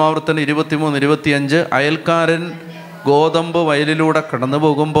 നിയമാവർത്തനം 23, 25. അയൽക്കാരൻ ഗോതമ്പ് വയലിലൂടെ കടന്നു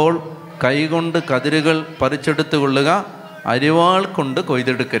പോകുമ്പോൾ കൈകൊണ്ട് കതിരുകൾ പറിച്ചെടുത്ത് കൊള്ളുക, അരിവാൾ കൊണ്ട്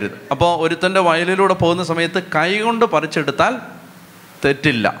കൊയ്തെടുക്കരുത്. അപ്പോൾ ഒരുത്തൻ്റെ വയലിലൂടെ പോകുന്ന സമയത്ത് കൈ കൊണ്ട് പറിച്ചെടുത്താൽ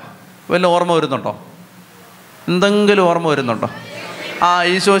തെറ്റില്ല. വല്ല ഓർമ്മ വരുന്നുണ്ടോ? എന്തെങ്കിലും ഓർമ്മ വരുന്നുണ്ടോ?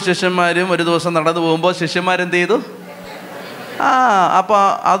 ഈശോ ശിഷ്യന്മാരും ഒരു ദിവസം നടന്നു പോകുമ്പോൾ ശിഷ്യന്മാരെന്ത് ചെയ്തു? അപ്പോൾ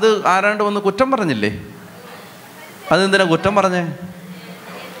അത് ആരാണ്ട് വന്ന് കുറ്റം പറഞ്ഞില്ലേ? അതെന്തിനാ കുറ്റം പറഞ്ഞേ?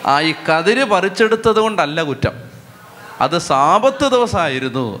 ഈ കതിര് പറിച്ചെടുത്തത് കൊണ്ടല്ല കുറ്റം, അത് സാബത്ത്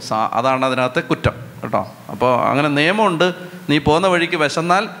ദിവസമായിരുന്നു, അതാണ് അതിനകത്തെ കുറ്റം കേട്ടോ. അപ്പോൾ അങ്ങനെ നിയമമുണ്ട്. നീ പോകുന്ന വഴിക്ക്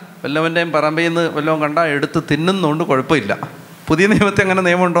വിശന്നാൽ വല്ലവൻ്റെയും പറമ്പിൽ നിന്ന് വല്ലതും കണ്ടാൽ എടുത്ത് തിന്നുന്നതുകൊണ്ട് കുഴപ്പമില്ല. പുതിയ നിയമത്തിൽ അങ്ങനെ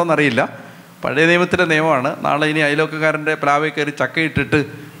നിയമമുണ്ടോയെന്നറിയില്ല, പഴയ നിയമത്തിലെ നിയമമാണ്. നാളെ ഇനി അയലോക്കക്കാരൻ്റെ പ്ലാവിൽ കയറി ചക്കയിട്ടിട്ട്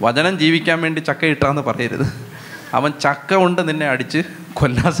വചനം ജീവിക്കാൻ വേണ്ടി ചക്കയിട്ടാന്ന് പറയരുത്. അവൻ ചക്ക കൊണ്ട് നിന്നെ അടിച്ച്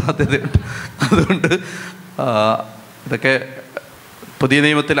കൊല്ലാൻ സാധ്യതയുണ്ട്. അതുകൊണ്ട് ഇതൊക്കെ പുതിയ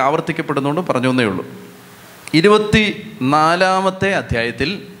നിയമത്തിൽ ആവർത്തിക്കപ്പെടുന്നതുകൊണ്ട് പറഞ്ഞു എന്നേ ഉള്ളൂ. 24-ാമത്തെ അധ്യായത്തിൽ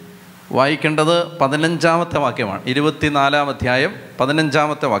വായിക്കേണ്ടത് 15-ാമത്തെ വാക്യമാണ്. 24-ാം അധ്യായം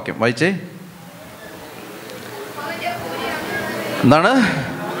 15-ാമത്തെ വാക്യം വായിച്ചേ. എന്താണ്?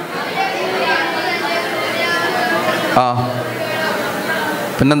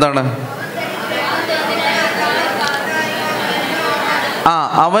 പിന്നെന്താണ്?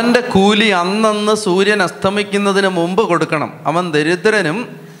 അവൻ്റെ കൂലി അന്നന്ന് സൂര്യൻ അസ്തമിക്കുന്നതിന് മുമ്പ് കൊടുക്കണം. അവൻ ദരിദ്രനും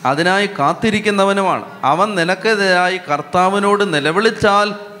അതിനായി കാത്തിരിക്കുന്നവനുമാണ്. അവൻ നിനക്കെതിരായി കർത്താവിനോട് നിലവിളിച്ചാൽ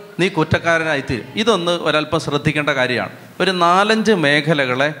നീ കുറ്റക്കാരനായിത്തീരും. ഇതൊന്ന് ഒരല്പം ശ്രദ്ധിക്കേണ്ട കാര്യമാണ്. ഒരു 4-5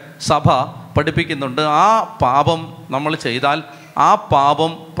 മേഖലകളെ സഭ പഠിപ്പിക്കുന്നുണ്ട്. ആ പാപം നമ്മൾ ചെയ്താൽ ആ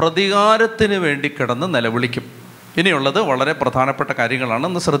പാപം പ്രതികാരത്തിന് വേണ്ടി കിടന്ന് നിലവിളിക്കും. ഇനിയുള്ളത് വളരെ പ്രധാനപ്പെട്ട കാര്യങ്ങളാണ്,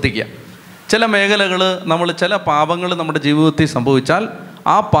 ഒന്ന് ശ്രദ്ധിക്കുക. ചില മേഖലകൾ ചില പാപങ്ങൾ നമ്മുടെ ജീവിതത്തിൽ സംഭവിച്ചാൽ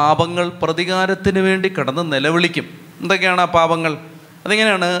ആ പാപങ്ങൾ പ്രതികാരത്തിന് വേണ്ടി കിടന്ന് നിലവിളിക്കും. എന്തൊക്കെയാണ് ആ പാപങ്ങൾ?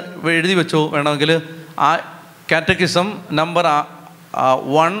 അതിങ്ങനെയാണ്, എഴുതി വെച്ചോ വേണമെങ്കിൽ. ആ കാറ്റക്കിസം നമ്പർ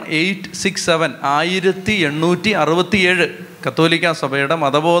 1867 1867 കത്തോലിക്ക സഭയുടെ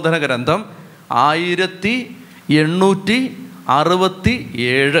മതബോധന ഗ്രന്ഥം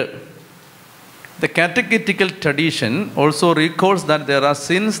 1867. The catechetical tradition also recalls that there are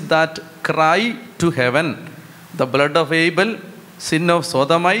sins that cry to heaven. The blood of Abel, sin of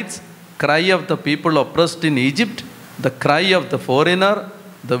Sodomites, cry of the people oppressed in Egypt, the cry of the foreigner,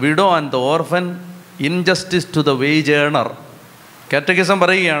 the widow and the orphan, injustice to the wage earner. Catechism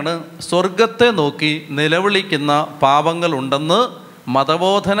പറയുകയാണ്, സ്വർഗത്തെ നോക്കി നിലവിളിക്കുന്ന പാപങ്ങൾ ഉണ്ടെന്ന്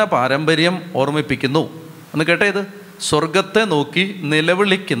മതബോധന പാരമ്പര്യം ഓർമ്മിപ്പിക്കുന്നു. ഒന്ന് കേട്ടേ, ഇത് സ്വർഗത്തെ നോക്കി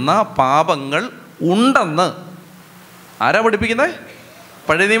നിലവിളിക്കുന്ന പാപങ്ങൾ ഉണ്ടെന്ന് ആരാ പഠിപ്പിക്കുന്നത്?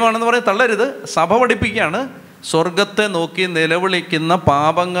 പഴയ നിയമമാണെന്ന് പറയും തള്ളരുത്, സഭ പഠിപ്പിക്കുകയാണ്. സ്വർഗത്തെ നോക്കി നിലവിളിക്കുന്ന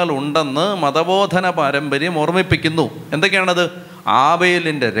പാപങ്ങൾ ഉണ്ടെന്ന് മതബോധന പാരമ്പര്യം ഓർമ്മിപ്പിക്കുന്നു. എന്തൊക്കെയാണത്?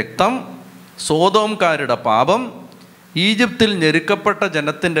 ആബേലിൻ്റെ രക്തം, സോതോംകാരുടെ പാപം, ഈജിപ്തിൽ ഞെരുക്കപ്പെട്ട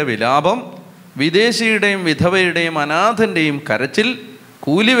ജനത്തിൻ്റെ വിലാപം, വിദേശിയുടെയും വിധവയുടെയും അനാഥൻ്റെയും കരച്ചിൽ,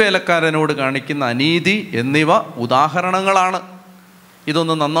 കൂലിവേലക്കാരനോട് കാണിക്കുന്ന അനീതി എന്നിവ ഉദാഹരണങ്ങളാണ്.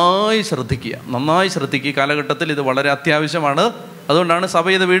 ഇതൊന്ന് നന്നായി ശ്രദ്ധിക്കുക. കാലഘട്ടത്തിൽ ഇത് വളരെ അത്യാവശ്യമാണ്. അതുകൊണ്ടാണ് സഭ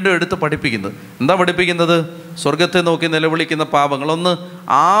ഇത് വീണ്ടും എടുത്ത് പഠിപ്പിക്കുന്നത്. എന്താ പഠിപ്പിക്കുന്നത്? സ്വർഗത്തെ നോക്കി നിലവിളിക്കുന്ന പാപങ്ങൾ. ഒന്ന്,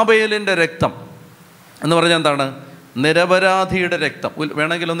 ആബേലിൻ്റെ രക്തം എന്ന് പറഞ്ഞാൽ എന്താണ്? നിരപരാധിയുടെ രക്തം.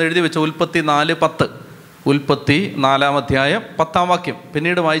 വേണമെങ്കിൽ ഒന്ന് എഴുതി വെച്ചോ, ഉൽപ്പത്തി 4:10. ഉൽപ്പത്തി 4-ാം അധ്യായം 10-ാം വാക്യം.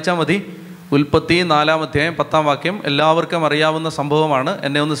 പിന്നീട് വായിച്ചാൽ മതി. ഉൽപ്പത്തി 4-ാം അധ്യായം 10-ാം വാക്യം എല്ലാവർക്കും അറിയാവുന്ന സംഭവമാണ്.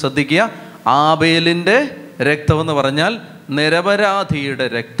 എന്നെ ഒന്ന് ശ്രദ്ധിക്കുക. ആബേലിൻ്റെ രക്തമെന്ന് പറഞ്ഞാൽ നിരപരാധിയുടെ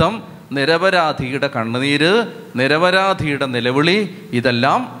രക്തം, നിരപരാധിയുടെ കണ്ണുനീര്, നിരപരാധിയുടെ നിലവിളി,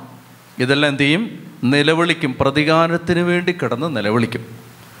 ഇതെല്ലാം എന്ത് ചെയ്യും? നിലവിളിക്കും. പ്രതികാരത്തിന് വേണ്ടി കിടന്ന് നിലവിളിക്കും.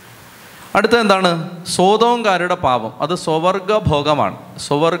 അടുത്ത എന്താണ്? സോതോംകാരുടെ പാപം. അത് സ്വവർഗഭോഗമാണ്.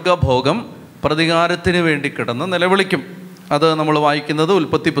 സ്വവർഗഭോഗം പ്രതികാരത്തിന് വേണ്ടി കിടന്ന് നിലവിളിക്കും. അത് നമ്മൾ വായിക്കുന്നത്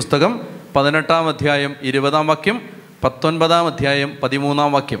ഉൽപ്പത്തി പുസ്തകം 18-ാം അധ്യായം 20-ാം വാക്യം, 19-ാം അധ്യായം 13-ാം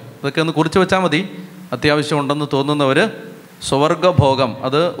വാക്യം. ഇതൊക്കെ ഒന്ന് കുറിച്ച് വെച്ചാൽ മതി, അത്യാവശ്യം ഉണ്ടെന്ന് തോന്നുന്നവർ. സ്വവർഗഭോഗം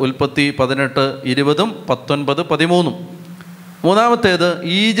അത് ഉൽപ്പത്തി 18, 20, 19, 13. മൂന്നാമത്തേത്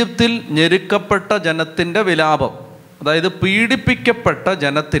ഈജിപ്തിൽ ഞെരുക്കപ്പെട്ട ജനത്തിൻ്റെ വിലാപം. അതായത് പീഡിപ്പിക്കപ്പെട്ട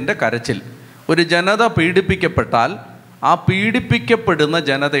ജനത്തിൻ്റെ കരച്ചിൽ. ഒരു ജനത പീഡിപ്പിക്കപ്പെട്ടാൽ ആ പീഡിപ്പിക്കപ്പെടുന്ന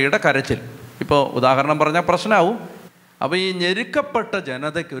ജനതയുടെ കരച്ചിൽ. ഇപ്പോൾ ഉദാഹരണം പറഞ്ഞാൽ പ്രശ്നമാവും. അപ്പോൾ ഈ ഞെരുക്കപ്പെട്ട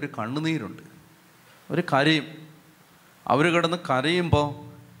ജനതയ്ക്ക് ഒരു കണ്ണുനീരുണ്ട്, ഒരു കരയും. അവർ കിടന്ന് കരയുമ്പോൾ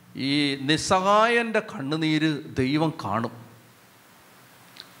ഈ നിസ്സഹായൻ്റെ കണ്ണുനീര് ദൈവം കാണും.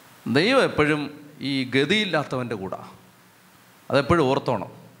 ദൈവം എപ്പോഴും ഈ ഗതിയില്ലാത്തവൻ്റെ കൂടെ, അതെപ്പോഴും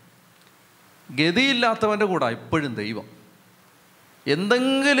ഓർത്തോണം. ഗതിയില്ലാത്തവൻ്റെ കൂടെ എപ്പോഴും ദൈവം.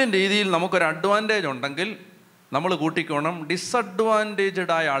 എന്തെങ്കിലും രീതിയിൽ നമുക്കൊരു അഡ്വാൻറ്റേജ് ഉണ്ടെങ്കിൽ നമ്മൾ കൂട്ടിക്കോണം,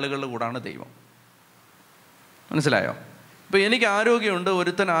 ഡിസഡ്വാൻറ്റേജഡ് ആയ ആളുകളുടെ കൂടാണ് ദൈവം. മനസ്സിലായോ? ഇപ്പോൾ എനിക്ക് ആരോഗ്യമുണ്ട്,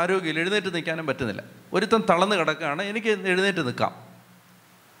 ഒരുത്തൻ ആരോഗ്യമില്ല, എഴുന്നേറ്റ് നിൽക്കാനും പറ്റുന്നില്ല. ഒരുത്തൻ തളർന്ന് കിടക്കുകയാണ്, എനിക്ക് എഴുന്നേറ്റ് നിൽക്കാം.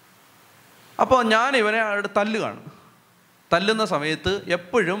 അപ്പോൾ ഞാൻ ഇവനെ തല്ലുകയാണ്. തല്ലുന്ന സമയത്ത്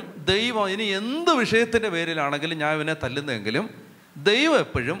എപ്പോഴും ദൈവം, ഇനി എന്ത് വിഷയത്തിൻ്റെ പേരിലാണെങ്കിലും ഞാൻ ഇവനെ തല്ലുന്നതെങ്കിലും ദൈവം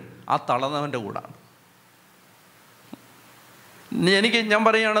എപ്പോഴും ആ തളർന്നവൻ്റെ കൂടാണ്. ഞാൻ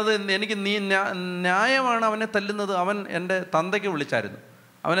പറയുകയാണത്, എനിക്ക് ന്യായമാണ് അവനെ തല്ലുന്നത്. അവൻ എൻ്റെ തന്തയ്ക്ക് വിളിച്ചായിരുന്നു,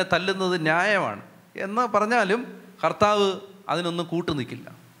 അവനെ തല്ലുന്നത് ന്യായമാണ് എന്ന് പറഞ്ഞാലും കർത്താവ് അതിനൊന്നും കൂട്ടു നിൽക്കില്ല.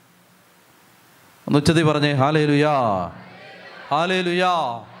 ഒന്ന് ഉച്ചത്തിൽ പറഞ്ഞേ ഹല്ലേലൂയാ, ഹല്ലേലൂയാ,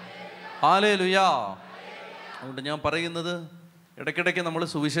 ഹല്ലേലൂയാ. അതുകൊണ്ട് ഞാൻ പറയുന്നത്, ഇടയ്ക്കിടയ്ക്ക് നമ്മൾ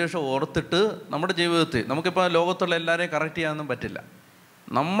സുവിശേഷം ഓർത്തിട്ട് നമ്മുടെ ജീവിതത്തിൽ, നമുക്കിപ്പോൾ ലോകത്തുള്ള എല്ലാവരെയും കറക്റ്റ് ചെയ്യാനൊന്നും പറ്റില്ല.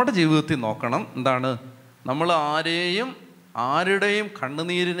 നമ്മുടെ ജീവിതത്തിൽ നോക്കണം, എന്താണ്, നമ്മൾ ആരുടെയും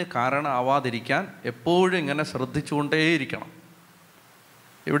കണ്ണുനീരിന് കാരണമാവാതിരിക്കാൻ എപ്പോഴും ഇങ്ങനെ ശ്രദ്ധിച്ചുകൊണ്ടേയിരിക്കണം.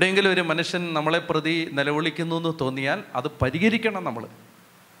 എവിടെയെങ്കിലും ഒരു മനുഷ്യൻ നമ്മളെ പ്രതി നിലവിളിക്കുന്നു എന്ന് തോന്നിയാൽ അത് പരിഹരിക്കണം. നമ്മൾ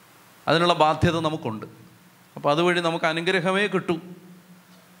അതിനുള്ള ബാധ്യത നമുക്കുണ്ട്. അപ്പോൾ അതുവഴി നമുക്ക് അനുഗ്രഹമേ കിട്ടൂ.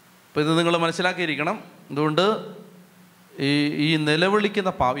 അപ്പോൾ ഇത് നിങ്ങൾ മനസ്സിലാക്കിയിരിക്കണം. അതുകൊണ്ട് ഈ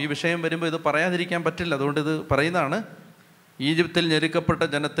നിലവിളിക്കുന്ന ഈ വിഷയം വരുമ്പോൾ ഇത് പറയാതിരിക്കാൻ പറ്റില്ല. അതുകൊണ്ട് ഇത് പറയുന്നതാണ്. ഈജിപ്തിൽ ഞെരുക്കപ്പെട്ട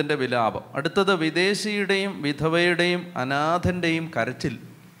ജനത്തിൻ്റെ വിലാപം. അടുത്തത് വിദേശിയുടെയും വിധവയുടെയും അനാഥൻ്റെയും കരച്ചിൽ.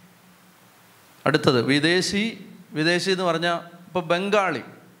 അടുത്തത് വിദേശി എന്ന് പറഞ്ഞാൽ ഇപ്പോൾ ബംഗാളി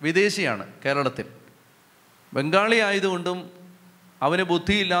വിദേശിയാണ് കേരളത്തിൽ. ബംഗാളി ആയതുകൊണ്ടും അവന്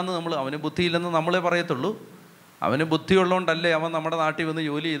ബുദ്ധിയില്ലെന്ന് നമ്മളെ പറയത്തുള്ളൂ. അവന് ബുദ്ധിയുള്ളതുകൊണ്ടല്ലേ അവൻ നമ്മുടെ നാട്ടിൽ വന്ന്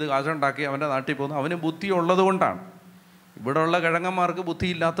ജോലി ചെയ്ത് കാശുണ്ടാക്കി അവൻ്റെ നാട്ടിൽ പോകുന്നു. അവന് ബുദ്ധി ഉള്ളത് കൊണ്ടാണ്. ഇവിടെയുള്ള കിഴങ്ങന്മാർക്ക്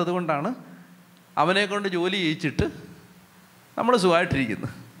ബുദ്ധിയില്ലാത്തത് കൊണ്ടാണ് അവനെ കൊണ്ട് ജോലി ചെയ്യിച്ചിട്ട് നമ്മൾ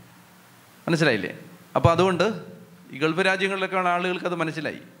സുഖമായിട്ടിരിക്കുന്നത്. മനസ്സിലായില്ലേ? അപ്പോൾ അതുകൊണ്ട് ഈ ഗൾഫ് രാജ്യങ്ങളിലൊക്കെ ആളുകൾക്ക് അത്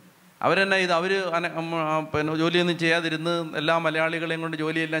മനസ്സിലായി. അവരെന്നെ അവർ പിന്നെ ജോലിയൊന്നും ചെയ്യാതിരുന്ന് എല്ലാ മലയാളികളെയും കൊണ്ട്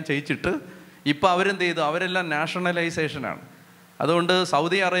ജോലിയെല്ലാം ചെയ്യിച്ചിട്ട് ഇപ്പോൾ അവരെന്ത് ചെയ്തു? അവരെല്ലാം നാഷണലൈസേഷനാണ്. അതുകൊണ്ട്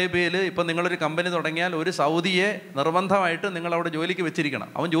സൗദി അറേബ്യയിൽ ഇപ്പം നിങ്ങളൊരു കമ്പനി തുടങ്ങിയാൽ ഒരു സൗദിയെ നിർബന്ധമായിട്ട് നിങ്ങളവിടെ ജോലിക്ക് വെച്ചിരിക്കണം.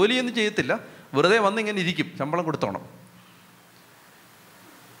 അവൻ ജോലിയൊന്നും ചെയ്യത്തില്ല, വെറുതെ വന്ന് ഇങ്ങനെ ഇരിക്കും, ശമ്പളം കൊടുത്തോണം.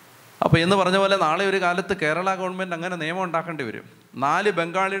 അപ്പോൾ എന്ന് പറഞ്ഞ പോലെ നാളെ ഒരു കാലത്ത് കേരള ഗവൺമെൻറ് അങ്ങനെ നിയമം ഉണ്ടാക്കേണ്ടി വരും. 4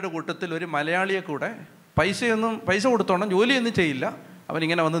 ബംഗാളിയുടെ കൂട്ടത്തിൽ ഒരു മലയാളിയെ കൂടെ പൈസ കൊടുത്തോണം, ജോലിയൊന്നും ചെയ്യില്ല,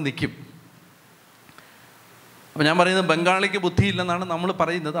 അവനിങ്ങനെ വന്ന് നിൽക്കും. അപ്പോൾ ഞാൻ പറയുന്നത് ബംഗാളിക്ക് ബുദ്ധിയില്ലെന്നാണ് നമ്മൾ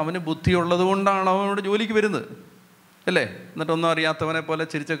പറയുന്നത്. അവന് ബുദ്ധിയുള്ളത് കൊണ്ടാണ് അവനോട് ജോലിക്ക് വരുന്നത്, അല്ലേ? എന്നിട്ടൊന്നും അറിയാത്തവനെ പോലെ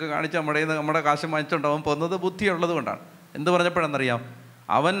ചിരിച്ചൊക്കെ കാണിച്ച് നമ്മുടെ കാശ് വാങ്ങിച്ചുകൊണ്ടവൻ പോകുന്നത് ബുദ്ധിയുള്ളത് കൊണ്ടാണ്. എന്ത് പറഞ്ഞപ്പോഴെന്നറിയാം?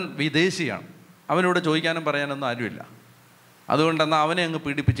 അവൻ വിദേശിയാണ്, അവനോട് ചോദിക്കാനും പറയാനൊന്നും ആരുമില്ല. അതുകൊണ്ടെന്നാൽ അവനെ അങ്ങ്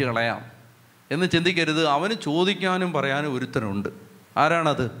പീഡിപ്പിച്ച് കളയാം എന്ന് ചിന്തിക്കരുത്. അവന് ചോദിക്കാനും പറയാനും ഒരുത്തനുണ്ട്.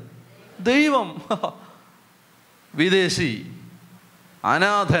 ആരാണത്? ദൈവം. വിദേശി,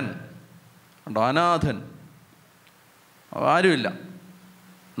 അനാഥൻ ഉണ്ടോ? അനാഥൻ, ആരുമില്ല,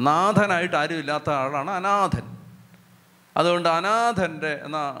 നാഥനായിട്ട് ആരുമില്ലാത്ത ആളാണ് അനാഥൻ. അതുകൊണ്ട് അനാഥൻ്റെ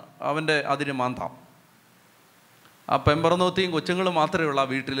അവൻ്റെ അതിര് മാന്താം. ആ പെമ്പറന്നോത്തിയും കൊച്ചുങ്ങളും മാത്രമേ ഉള്ളൂ ആ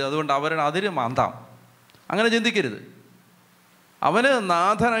വീട്ടിൽ. അതുകൊണ്ട് അവരുടെ അതിര് മാന്താം. അങ്ങനെ ചിന്തിക്കരുത്. അവന്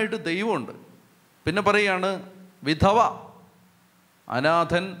നാഥനായിട്ട് ദൈവമുണ്ട്. പിന്നെ പറയുകയാണ് വിധവ,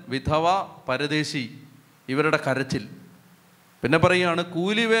 അനാഥൻ, വിധവ, പരദേശി, ഇവരുടെ കരച്ചിൽ. പിന്നെ പറയുകയാണ്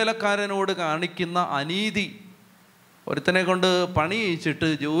കൂലിവേലക്കാരനോട് കാണിക്കുന്ന അനീതി. ഒരുത്തനെ കൊണ്ട് പണി ചെയ്യിച്ചിട്ട്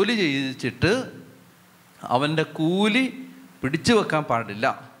ജോലി ചെയ്യിച്ചിട്ട് അവൻ്റെ കൂലി പിടിച്ചു വെക്കാൻ പാടില്ല.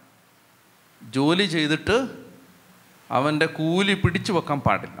 ജോലി ചെയ്തിട്ട് അവൻ്റെ കൂലി പിടിച്ചു വെക്കാൻ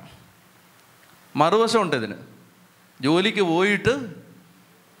പാടില്ല. മറുവശമുണ്ട് ഇതിന്. ജോലിക്ക് പോയിട്ട്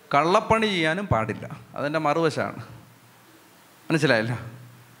കള്ളപ്പണി ചെയ്യാനും പാടില്ല. അതെൻ്റെ മറുവശമാണ്. മനസ്സിലായല്ലോ?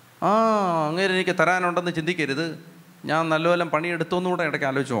 അങ്ങനെ എനിക്ക് തരാനുണ്ടെന്ന് ചിന്തിക്കരുത്. ഞാൻ നല്ലപോലെ പണിയെടുത്തോന്നുകൂടെ ഇടയ്ക്ക്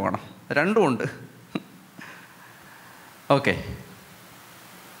ആലോചിച്ച് പോകണം. രണ്ടും ഉണ്ട്. ഓക്കെ.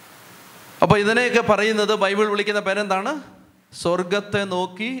 അപ്പോൾ ഇതിനെയൊക്കെ പറയുന്നത് ബൈബിൾ വിളിക്കുന്ന പേരെന്താണ്? സ്വർഗത്തെ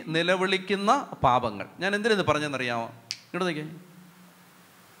നോക്കി നിലവിളിക്കുന്ന പാപങ്ങൾ. ഞാൻ എന്തിനെന്ന് പറഞ്ഞെന്നറിയാമോ? ഇങ്ങോട്ട് നോക്കിയേ,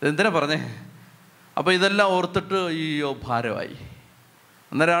 എന്തിനാ പറഞ്ഞേ? അപ്പോൾ ഇതെല്ലാം ഓർത്തിട്ട് അയ്യോ ഭാരമായി.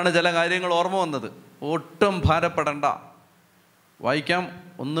 അന്നേരമാണ് ചില കാര്യങ്ങൾ ഓർമ്മ വന്നത്. ഒട്ടും ഭാരപ്പെടണ്ട, വായിക്കാം.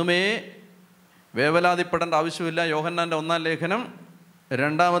 ഒന്നുമേ വേവലാതിപ്പെടേണ്ട ആവശ്യമില്ല. യോഹന്നാൻ്റെ 1-ാം ലേഖനം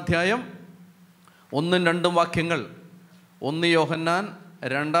 2-ാം അധ്യായം 1-2 വാക്യങ്ങൾ. 1 യോഹന്നാൻ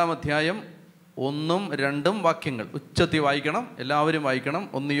 2-ാം അധ്യായം 1-2 വാക്യങ്ങൾ ഉച്ചത്തിൽ വായിക്കണം, എല്ലാവരും വായിക്കണം.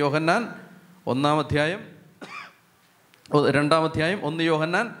 1 യോഹന്നാൻ 1-ാം അധ്യായം 2-ാം അധ്യായം 1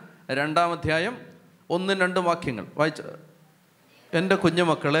 യോഹന്നാൻ 2-ാം അധ്യായം 1-2 വാക്യങ്ങൾ വായിച്ച. എൻ്റെ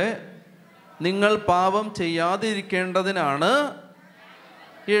കുഞ്ഞുമക്കളെ, നിങ്ങൾ പാപം ചെയ്യാതിരിക്കേണ്ടതിനാണ്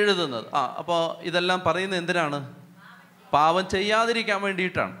എഴുതുന്നത്. അപ്പോൾ ഇതെല്ലാം പറയുന്നത് എന്തിനാണ്? പാപം ചെയ്യാതിരിക്കാൻ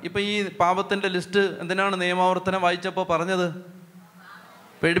വേണ്ടിയിട്ടാണ്. ഇപ്പം ഈ പാപത്തിൻ്റെ ലിസ്റ്റ് എന്തിനാണ് നിയമാവർത്തനം വായിച്ചപ്പോൾ പറഞ്ഞത്?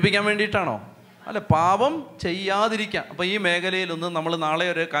 പേടിപ്പിക്കാൻ വേണ്ടിയിട്ടാണോ? അല്ല, പാപം ചെയ്യാതിരിക്കാൻ. അപ്പോൾ ഈ മേഖലയിലൊന്നും നമ്മൾ നാളെ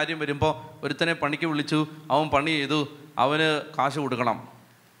ഒരു കാര്യം വരുമ്പോൾ ഒരുത്തനെ പണിക്ക് വിളിച്ചു, അവൻ പണി ചെയ്തു, അവന് കാശ് കൊടുക്കണം.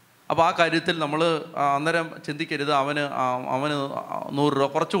 അപ്പോൾ ആ കാര്യത്തിൽ നമ്മൾ അന്നേരം ചിന്തിക്കരുത് അവന് 100 രൂപ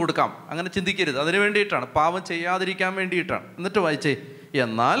കുറച്ച് കൊടുക്കാം, അങ്ങനെ ചിന്തിക്കരുത്. അതിന് വേണ്ടിയിട്ടാണ്, പാപം ചെയ്യാതിരിക്കാൻ വേണ്ടിയിട്ടാണ്. എന്നിട്ട് വായിച്ചേ,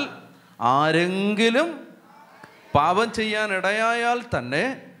 എന്നാൽ ആരെങ്കിലും പാപം ചെയ്യാൻ ഇടയായാൽ തന്നെ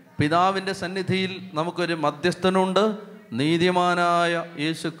പിതാവിൻ്റെ സന്നിധിയിൽ നമുക്കൊരു മധ്യസ്ഥനുണ്ട്, നീതിമാനായ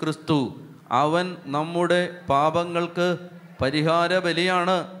യേശു ക്രിസ്തു. അവൻ നമ്മുടെ പാപങ്ങൾക്ക് പരിഹാര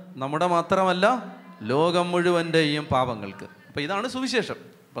ബലിയാണ്, നമ്മുടെ മാത്രമല്ല ലോകം മുഴുവൻ്റെയും പാപങ്ങൾക്ക്. അപ്പോൾ ഇതാണ് സുവിശേഷം.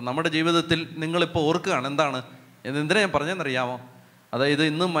 അപ്പം നമ്മുടെ ജീവിതത്തിൽ നിങ്ങളിപ്പോൾ ഓർക്കുകയാണ് എന്താണ് എന്തിനാ ഞാൻ പറഞ്ഞതെന്നറിയാമോ? അതായത്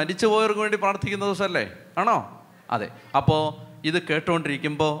ഇന്ന് മരിച്ചു പോയവർക്ക് വേണ്ടി പ്രാർത്ഥിക്കുന്ന ദിവസമല്ലേ? ആണോ? അതെ. അപ്പോൾ ഇത്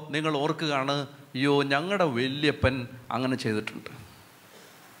കേട്ടുകൊണ്ടിരിക്കുമ്പോൾ നിങ്ങൾ ഓർക്കുകയാണ്, അയ്യോ ഞങ്ങളുടെ വല്യപ്പൻ അങ്ങനെ ചെയ്തിട്ടുണ്ട്.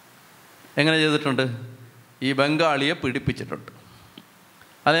 എങ്ങനെ ചെയ്തിട്ടുണ്ട്? ഈ ബംഗാളിയെ പീഡിപ്പിച്ചിട്ടുണ്ട്.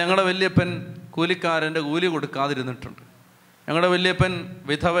 അത് ഞങ്ങളുടെ വല്യപ്പൻ കൂലിക്കാരൻ്റെ കൂലി കൊടുക്കാതിരുന്നിട്ടുണ്ട്. ഞങ്ങളുടെ വല്യപ്പൻ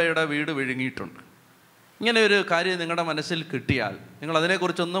വിധവയുടെ വീട് വിഴുങ്ങിയിട്ടുണ്ട്. ഇങ്ങനെ ഒരു കാര്യം നിങ്ങളുടെ മനസ്സിൽ കിട്ടിയാൽ നിങ്ങൾ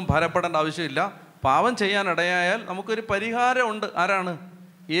അതിനെക്കുറിച്ചൊന്നും ഭാരപ്പെടേണ്ട ആവശ്യമില്ല. പാപം ചെയ്യാൻ ഇടയായാൽ നമുക്കൊരു പരിഹാരമുണ്ട്. ആരാണ്?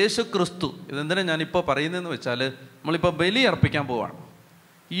 യേശു ക്രിസ്തു, ഇതെന്തിനാണ് ഞാനിപ്പോൾ പറയുന്നതെന്ന് വെച്ചാൽ, നമ്മളിപ്പോൾ ബലി അർപ്പിക്കാൻ പോവാണ്.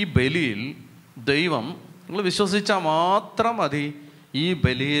 ഈ ബലിയിൽ ദൈവം, നിങ്ങൾ വിശ്വസിച്ചാൽ മാത്രം മതി, ഈ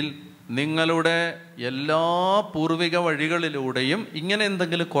ബലിയിൽ നിങ്ങളുടെ എല്ലാ പൂർവിക വഴികളിലൂടെയും ഇങ്ങനെ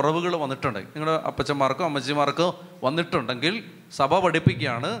എന്തെങ്കിലും കുറവുകൾ വന്നിട്ടുണ്ടെങ്കിൽ, നിങ്ങളുടെ അപ്പച്ചന്മാർക്കോ അമ്മച്ചിമാർക്കോ വന്നിട്ടുണ്ടെങ്കിൽ, സഭ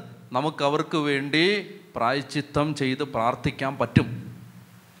പഠിപ്പിക്കുകയാണ്, നമുക്കവർക്ക് വേണ്ടി പ്രായശ്ചിത്തം ചെയ്ത് പ്രാർത്ഥിക്കാൻ പറ്റും,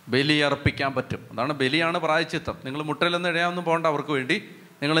 ബലി അർപ്പിക്കാൻ പറ്റും. അതാണ് ബലിയാണ് പ്രായശ്ചിത്തം. നിങ്ങൾ മുട്ടയിലൊന്നും ഇഴയാനൊന്നും പോകണ്ട, അവർക്ക് വേണ്ടി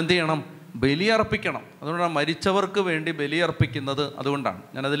നിങ്ങൾ എന്ത് ചെയ്യണം? ബലി അർപ്പിക്കണം. അതുകൊണ്ടാണ് മരിച്ചവർക്ക് വേണ്ടി ബലി അർപ്പിക്കുന്നത്. അതുകൊണ്ടാണ്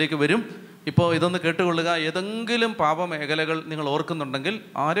ഞാനതിലേക്ക് വരും. ഇപ്പോൾ ഇതൊന്ന് കേട്ടുകൊള്ളുക. ഏതെങ്കിലും പാപമേഖലകൾ നിങ്ങൾ ഓർക്കുന്നുണ്ടെങ്കിൽ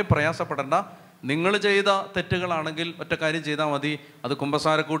ആരും പ്രയാസപ്പെടേണ്ട. നിങ്ങൾ ചെയ്ത തെറ്റുകളാണെങ്കിൽ ഒറ്റ കാര്യം ചെയ്താൽ മതി, അത്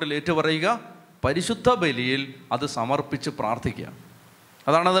കുമ്പസാരക്കൂട്ടിൽ ഏറ്റുപറയുക, പരിശുദ്ധ ബലിയിൽ അത് സമർപ്പിച്ച് പ്രാർത്ഥിക്കുക.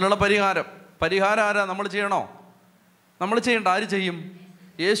 അതാണ് അതിനുള്ള പരിഹാരം. പരിഹാരം ആരാ? നമ്മൾ ചെയ്യണോ? നമ്മൾ ചെയ്യണ്ട. ആര് ചെയ്യും?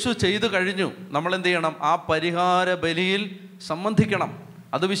 യേശു ചെയ്തു കഴിഞ്ഞു. നമ്മൾ എന്ത് ചെയ്യണം? ആ പരിഹാര ബലിയിൽ സംബന്ധിക്കണം,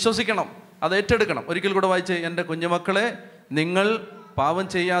 അത് വിശ്വസിക്കണം, അത് ഏറ്റെടുക്കണം. ഒരിക്കൽ കൂടെ വായിച്ച്, എൻ്റെ കുഞ്ഞുമക്കളെ, നിങ്ങൾ പാപം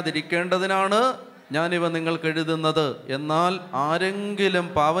ചെയ്യാതിരിക്കേണ്ടതിനാണ് ഞാനിവ നിങ്ങൾക്ക് എഴുതുന്നത്. എന്നാൽ ആരെങ്കിലും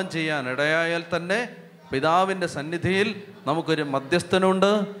പാപം ചെയ്യാൻ ഇടയായാൽ തന്നെ പിതാവിൻ്റെ സന്നിധിയിൽ നമുക്കൊരു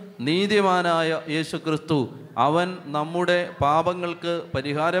മധ്യസ്ഥനുണ്ട്, നീതിമാനായ യേശു ക്രിസ്തു. അവൻ നമ്മുടെ പാപങ്ങൾക്ക്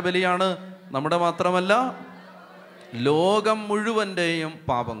പരിഹാര ബലിയാണ്. നമ്മുടെ മാത്രമല്ല, ലോകം മുഴുവൻ്റെയും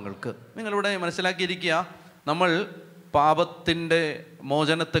പാപങ്ങൾക്ക്. നിങ്ങളിവിടെ മനസ്സിലാക്കിയിരിക്കുക, നമ്മൾ പാപത്തിൻ്റെ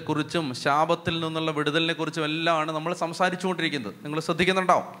മോചനത്തെക്കുറിച്ചും ശാപത്തിൽ നിന്നുള്ള വിടുതലിനെ കുറിച്ചും എല്ലാമാണ് നമ്മൾ സംസാരിച്ചു കൊണ്ടിരിക്കുന്നത്. നിങ്ങൾ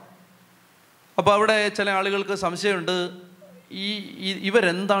ശ്രദ്ധിക്കുന്നുണ്ടാവും. അപ്പോൾ അവിടെ ചില ആളുകൾക്ക് സംശയമുണ്ട്,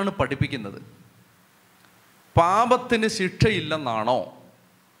 ഇവരെന്താണ് പഠിപ്പിക്കുന്നത്? പാപത്തിന് ശിക്ഷയില്ലെന്നാണോ?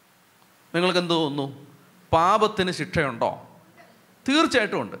 നിങ്ങൾക്ക് എന്ത് തോന്നുന്നു? പാപത്തിന് ശിക്ഷയുണ്ടോ?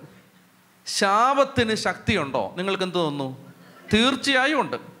 തീർച്ചയായിട്ടും ഉണ്ട്. ശാപത്തിന് ശക്തിയുണ്ടോ? നിങ്ങൾക്ക് എന്ത് തോന്നുന്നു? തീർച്ചയായും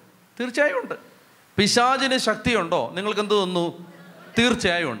ഉണ്ട്. തീർച്ചയായും ഉണ്ട്. പിശാചിന് ശക്തിയുണ്ടോ? നിങ്ങൾക്ക് എന്ത് തോന്നുന്നു?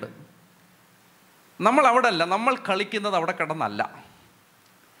 തീർച്ചയായും ഉണ്ട്. നമ്മൾ അവിടെ അല്ല, നമ്മൾ കളിക്കുന്നത് അവിടെ കിടന്നല്ല.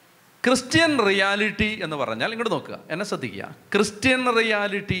 ക്രിസ്ത്യൻ റിയാലിറ്റി എന്ന് പറഞ്ഞാൽ, ഇങ്ങോട്ട് നോക്കുക, എന്നെ ശ്രദ്ധിക്കുക. ക്രിസ്ത്യൻ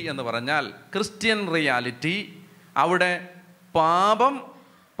റിയാലിറ്റി എന്ന് പറഞ്ഞാൽ, ക്രിസ്ത്യൻ റിയാലിറ്റി അവിടെ പാപം,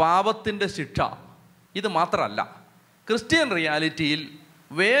 പാപത്തിൻ്റെ ശിക്ഷ, ഇത് മാത്രമല്ല. ക്രിസ്ത്യൻ റിയാലിറ്റിയിൽ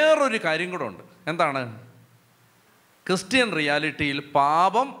വേറൊരു കാര്യം കൂടെ ഉണ്ട്. എന്താണ്? ക്രിസ്ത്യൻ റിയാലിറ്റിയിൽ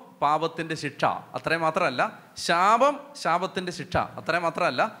പാപം, പാപത്തിൻ്റെ ശിക്ഷ അത്രയും മാത്രമല്ല, ശാപം, ശാപത്തിൻ്റെ ശിക്ഷ അത്രയും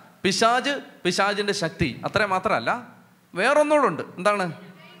മാത്രമല്ല, പിശാച്, പിശാചിൻ്റെ ശക്തി അത്രയും മാത്രമല്ല, വേറൊന്നുകൂടുണ്ട്. എന്താണ്?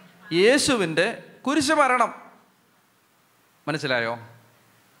 യേശുവിൻ്റെ കുരിശ് മരണം. മനസ്സിലായോ?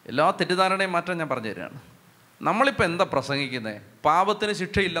 എല്ലാ തെറ്റിദ്ധാരണയും മാറ്റാൻ ഞാൻ പറഞ്ഞു തരികയാണ്. നമ്മളിപ്പോൾ എന്താ പ്രസംഗിക്കുന്നത്? പാപത്തിന്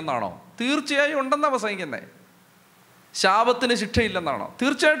ശിക്ഷയില്ലെന്നാണോ? തീർച്ചയായും ഉണ്ടെന്നാണ് പ്രസംഗിക്കുന്നത്. ശാപത്തിന് ശിക്ഷയില്ലെന്നാണോ?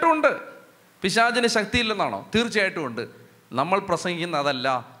 തീർച്ചയായിട്ടും ഉണ്ട്. പിശാചിന് ശക്തിയില്ലെന്നാണോ? തീർച്ചയായിട്ടും ഉണ്ട്. നമ്മൾ പ്രസംഗിക്കുന്ന അതല്ല.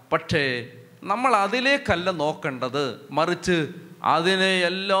 പക്ഷേ നമ്മൾ അതിലേക്കല്ല നോക്കേണ്ടത്, മറിച്ച് അതിനെ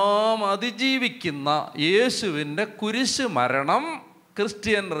എല്ലാം അതിജീവിക്കുന്ന യേശുവിൻ്റെ കുരിശ് മരണം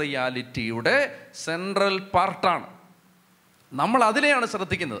ക്രിസ്ത്യൻ റിയാലിറ്റിയുടെ സെൻട്രൽ പാർട്ടാണ്. നമ്മൾ അതിനെയാണ്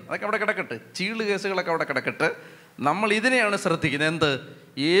ശ്രദ്ധിക്കുന്നത്. അതൊക്കെ അവിടെ കിടക്കട്ടെ, ചീള് കേസുകളൊക്കെ അവിടെ കിടക്കട്ടെ. നമ്മൾ ഇതിനെയാണ് ശ്രദ്ധിക്കുന്നത്. എന്ത്?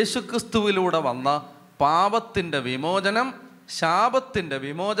 യേശുക്രിസ്തുവിലൂടെ വന്ന പാപത്തിൻ്റെ വിമോചനം, ശാപത്തിൻ്റെ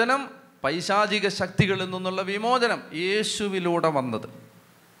വിമോചനം, പൈശാചിക ശക്തികളിൽ നിന്നുള്ള വിമോചനം യേശുവിലൂടെ വന്നത്.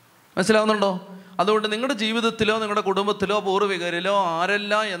 മനസ്സിലാവുന്നുണ്ടോ? അതുകൊണ്ട് നിങ്ങളുടെ ജീവിതത്തിലോ നിങ്ങളുടെ കുടുംബത്തിലോ പൂർവികരിലോ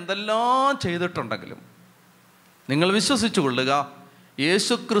ആരെല്ലാം എന്തെല്ലാം ചെയ്തിട്ടുണ്ടെങ്കിലും നിങ്ങൾ വിശ്വസിച്ചു കൊള്ളുക,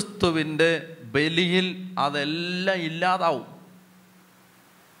 യേശുക്രിസ്തുവിൻ്റെ ബലിയിൽ അതെല്ലാം ഇല്ലാതാവും.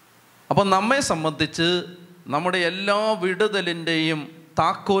 അപ്പം നമ്മെ സംബന്ധിച്ച് നമ്മുടെ എല്ലാ വിടുതലിൻ്റെയും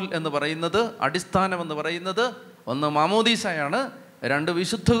താക്കോൽ എന്ന് പറയുന്നത്, അടിസ്ഥാനം എന്ന് പറയുന്നത്, ഒന്ന് മാമോദീസയാണ്, രണ്ട്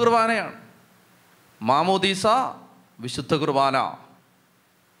വിശുദ്ധ കുർബാനയാണ്. മാമോദീസ, വിശുദ്ധ കുർബാന.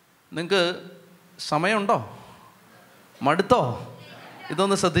 നിങ്ങൾക്ക് സമയമുണ്ടോ? മടുത്തോ?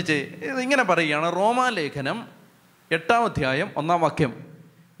 ഇതൊന്ന് ശ്രദ്ധിച്ചേ. ഇതിങ്ങനെ പറയുകയാണ്. റോമാലേഖനം 8-ാം അധ്യായം 1-ാം വാക്യം,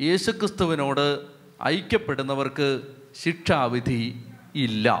 യേശുക്രിസ്തുവിനോട് ഐക്യപ്പെടുന്നവർക്ക് ശിക്ഷാവിധി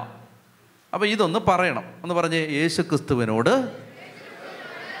ഇല്ല. അപ്പം ഇതൊന്ന് പറയണം, ഒന്ന് പറഞ്ഞേ. യേശുക്രിസ്തുവിനോട്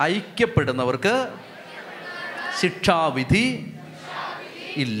ഐക്യപ്പെടുന്നവർക്ക് ശിക്ഷാവിധി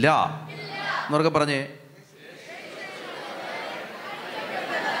ഇല്ല എന്നൊക്കെ പറഞ്ഞേ.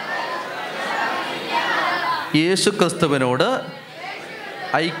 യേശുക്രിസ്തുവിനോട്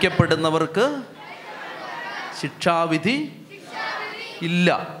ഐക്യപ്പെടുന്നവർക്ക് ശിക്ഷാവിധി ഇല്ല,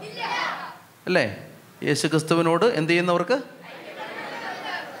 അല്ലേ? യേശുക്രിസ്തുവിനോട് എന്ത് ചെയ്യുന്നവർക്ക്?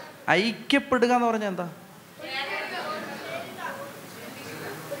 ഐക്യപ്പെടുക എന്ന് പറഞ്ഞാൽ എന്താ?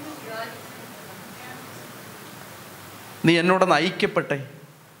 നീ എന്നോടൊന്ന് ഐക്യപ്പെട്ടെ,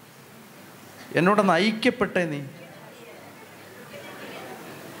 എന്നോടൊന്ന് ഐക്യപ്പെട്ടെ. നീ,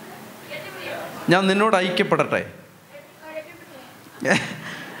 ഞാൻ നിന്നോട് ഐക്യപ്പെടട്ടെ.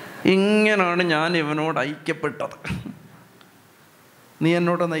 ഇങ്ങനാണ് ഞാൻ ഇവനോട് ഐക്യപ്പെട്ടത്. നീ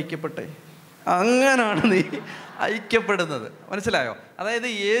എന്നോടൊന്ന് ഐക്യപ്പെട്ടെ. അങ്ങനാണ് നീ ഐക്യപ്പെടുന്നത്. മനസ്സിലായോ? അതായത്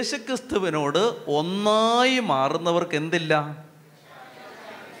യേശുക്രിസ്തുവിനോട് ഒന്നായി മാറുന്നവർക്ക് എന്തില്ല?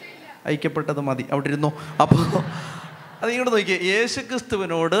 ഐക്യപ്പെട്ടത് മതി, അവിടെ ഇരുന്നോ. അപ്പോൾ അത് ഇങ്ങോട്ട് നോക്കിയേ,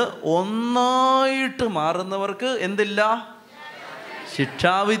 യേശുക്രിസ്തുവിനോട് ഒന്നായിട്ട് മാറുന്നവർക്ക് എന്തില്ല?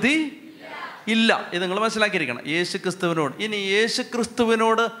 ശിക്ഷാവിധി ഇല്ല. ഇത് നിങ്ങൾ മനസ്സിലാക്കിയിരിക്കണം. യേശുക്രിസ്തുവിനോട്, ഇനി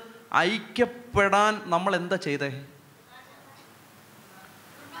യേശുക്രിസ്തുവിനോട് ഐക്യപ്പെടാൻ നമ്മൾ എന്താ ചെയ്തേ?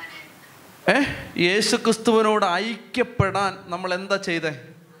 യേശുക്രിസ്തുവിനോട് ഐക്യപ്പെടാൻ നമ്മൾ എന്താ ചെയ്തേ?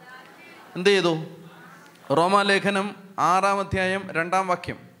 എന്ത് ചെയ്തു? റോമാലേഖനം 6-ാം അധ്യായം 2-ാം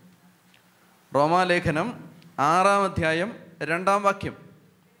വാക്യം. റോമാലേഖനം 6-ാം അധ്യായം 2-ാം വാക്യം.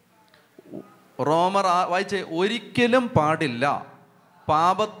 റോമർ വായിച്ചേ. ഒരിക്കലും പാടില്ല,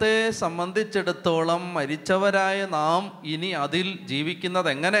 പാപത്തെ സംബന്ധിച്ചിടത്തോളം മരിച്ചവരായ നാം ഇനി അതിൽ ജീവിക്കുന്നത്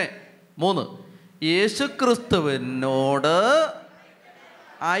എങ്ങനെ? 3, യേശുക്രിസ്തുവിനോട്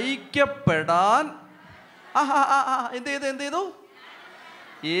ഐക്യപ്പെടാൻ എന്ത് ചെയ്തു?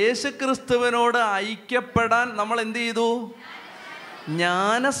 യേശുക്രിസ്തുവിനോട് ഐക്യപ്പെടാൻ നമ്മൾ എന്ത് ചെയ്തു?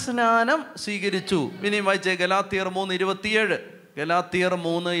 ജ്ഞാനസ്നാനം സ്വീകരിച്ചു. ഇനി വായിച്ചേ ഗലാത്യർ 3:27. ഗലാത്യർ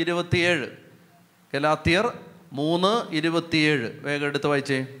 3:27. ഗലാത്യർ 3:27 വേഗം എടുത്ത്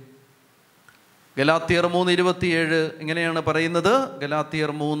വായിച്ചേ. ഗലാത്യർ 3:27 ഇങ്ങനെയാണ് പറയുന്നത്. ഗലാത്യർ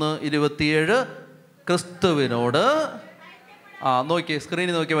 3:27 ക്രിസ്തുവിനോട്, നോക്കിയേ,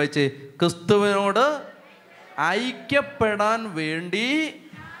 സ്ക്രീനിൽ നോക്കി വായിച്ചേ. ക്രിസ്തുവിനോട് ഐക്യപ്പെടാൻ വേണ്ടി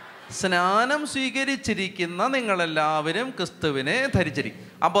സ്നാനം സ്വീകരിച്ചിരിക്കുന്ന നിങ്ങളെല്ലാവരും ക്രിസ്തുവിനെ ധരിച്ചിരിക്കും.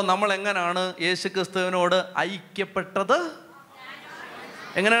 അപ്പോൾ നമ്മൾ എങ്ങനെയാണ് യേശുക്രിസ്തുവിനോട് ഐക്യപ്പെട്ടത്?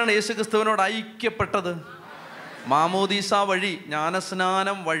 എങ്ങനെയാണ് യേശുക്രിസ്തുവിനോട് ഐക്യപ്പെട്ടത്? മാമോദീസ വഴി,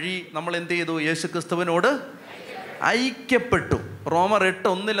 ജ്ഞാനസ്നാനം വഴി നമ്മൾ എന്ത് ചെയ്തു? യേശുക്രിസ്തുവിനോട് ഐക്യപ്പെട്ടു. റോമർ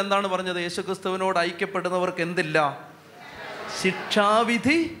 8:1 എന്താണ് പറഞ്ഞത്? യേശുക്രിസ്തുവിനോട് ഐക്യപ്പെടുന്നവർക്ക് എന്തില്ല?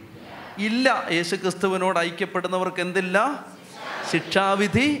 ശിക്ഷാവിധി ഇല്ല. യേശുക്രിസ്തുവിനോട് ഐക്യപ്പെടുന്നവർക്ക് എന്തില്ല?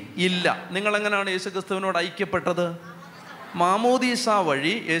 ശിക്ഷാവിധി ഇല്ല. നിങ്ങളെങ്ങനെയാണ് യേശുക്രിസ്തുവിനോട് ഐക്യപ്പെട്ടത്? മാമോദീസ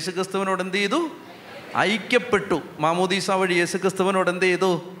വഴി യേശുക്രിസ്തുവിനോട് എന്ത് ചെയ്തു? ഐക്യപ്പെട്ടു. മാമോദീസ വഴി യേശുക്രിസ്തുവിനോട് എന്ത്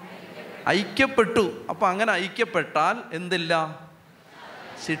ചെയ്തു? ഐക്യപ്പെട്ടു. അപ്പം അങ്ങനെ ഐക്യപ്പെട്ടാൽ എന്തില്ല?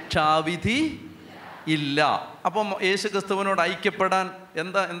 ശിക്ഷാവിധി ഇല്ല. അപ്പം യേശുക്രിസ്തുവിനോട് ഐക്യപ്പെടാൻ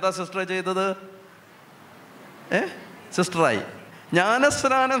എന്താ സിസ്റ്റർ ചെയ്തത്? സിസ്റ്ററായി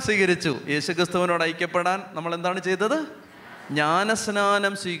ജ്ഞാനസ്നാനം സ്വീകരിച്ചു. യേശുക്രിസ്തുവിനോട് ഐക്യപ്പെടാൻ നമ്മൾ എന്താണ് ചെയ്തത്?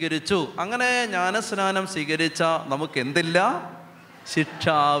 ജ്ഞാനസ്നാനം സ്വീകരിച്ചു. അങ്ങനെ ജ്ഞാനസ്നാനം സ്വീകരിച്ച നമുക്ക് എന്തില്ല?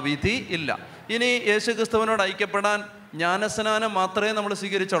 ശിക്ഷാവിധി ഇല്ല. ഇനി യേശുക്രിസ്തുവിനോട് ഐക്യപ്പെടാൻ ജ്ഞാനസ്നാനം മാത്രമേ നമ്മൾ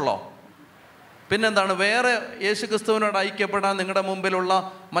സ്വീകരിച്ചുള്ളൂ? പിന്നെന്താണ്? വേറെ യേശുക്രിസ്തുവിനോട് ഐക്യപ്പെടാൻ നിങ്ങളുടെ മുമ്പിലുള്ള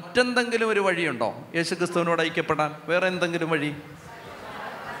മറ്റെന്തെങ്കിലും ഒരു വഴിയുണ്ടോ? യേശുക്രിസ്തുവിനോട് ഐക്യപ്പെടാൻ വേറെ എന്തെങ്കിലും വഴി?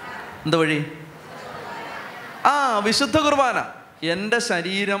 എന്ത് വഴി? വിശുദ്ധ കുർബാന. എൻ്റെ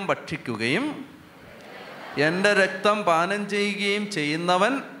ശരീരം ഭക്ഷിക്കുകയും എൻ്റെ രക്തം പാനം ചെയ്യുകയും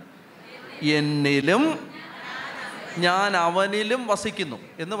ചെയ്യുന്നവൻ എന്നിലും ഞാൻ അവനിലും വസിക്കുന്നു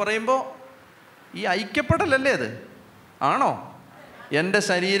എന്ന് പറയുമ്പോൾ ഈ ഐക്യപ്പെടലല്ലേ അത്? ആണോ? എൻ്റെ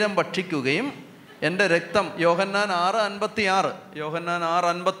ശരീരം ഭക്ഷിക്കുകയും എൻ്റെ രക്തം, യോഹന്നാൻ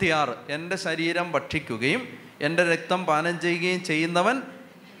 6:56 എൻ്റെ ശരീരം ഭക്ഷിക്കുകയും എൻ്റെ രക്തം പാനം ചെയ്യുകയും ചെയ്യുന്നവൻ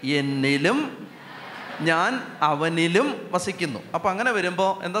എന്നിലും ഞാൻ അവനിലും വസിക്കുന്നു. അപ്പം അങ്ങനെ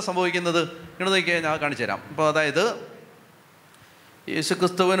വരുമ്പോൾ എന്താ സംഭവിക്കുന്നത്? ഇങ്ങോട്ട് നോക്കിയാൽ ഞാൻ കാണിച്ചു തരാം. അപ്പോൾ അതായത്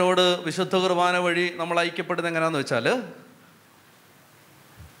യേശുക്രിസ്തുവിനോട് വിശുദ്ധ കുർബാന വഴി നമ്മൾ ഐക്യപ്പെടുന്നത് എങ്ങനെയാണെന്ന് വെച്ചാൽ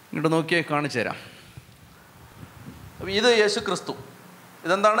ഇങ്ങോട്ട് നോക്കിയാൽ കാണിച്ചു തരാം. അപ്പം ഇത് യേശുക്രിസ്തു.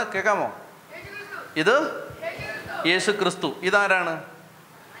 ഇതെന്താണ്? കേൾക്കാമോ? ഇത് യേശുക്രിസ്തു. ഇതാരാണ്?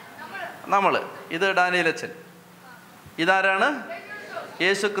 നമ്മൾ. ഇത് ഡാനിയലച്ചൻ. ഇതാരാണ്?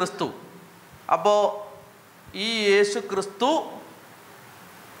 യേശുക്രിസ്തു. അപ്പോൾ ഈ യേശുക്രിസ്തു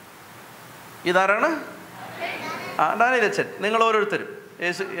ഇതാരാണ്? ഡാനിയലച്ചൻ. നിങ്ങൾ ഓരോരുത്തരും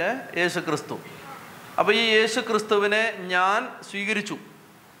യേശുക്രിസ്തു. അപ്പോൾ ഈ യേശുക്രിസ്തുവിനെ ഞാൻ സ്വീകരിച്ചോ?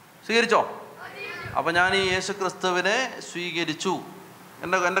 അപ്പോൾ ഞാൻ ഈ യേശുക്രിസ്തുവിനെ സ്വീകരിച്ചു.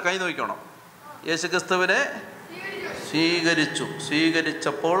 എൻ്റെ കൈ നോക്കണം. യേശുക്രിസ്തുവിനെ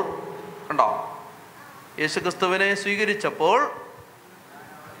സ്വീകരിച്ചപ്പോൾ കണ്ടോ? യേശുക്രിസ്തുവിനെ സ്വീകരിച്ചപ്പോൾ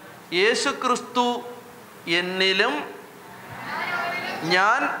യേശുക്രിസ്തു എന്നിലും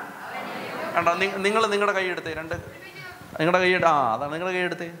ഞാൻ കണ്ടോ? നിങ്ങളുടെ കൈ എടുത്തേ. നിങ്ങളുടെ കൈ അതാണ് നിങ്ങളുടെ കൈ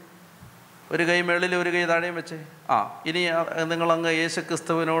എടുത്തേ. ഒരു കൈ മേളിൽ ഒരു കൈ താഴെയും വെച്ചേ. ഇനി നിങ്ങളങ്ങ്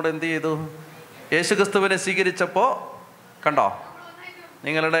യേശുക്രിസ്തുവിനോട് എന്ത് ചെയ്തു? യേശുക്രിസ്തുവിനെ സ്വീകരിച്ചപ്പോൾ കണ്ടോ?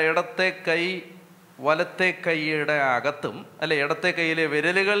 നിങ്ങളുടെ ഇടത്തെ കൈ വലത്തെ കൈയുടെ അകത്തും, അല്ലെ, ഇടത്തെ കൈയിലെ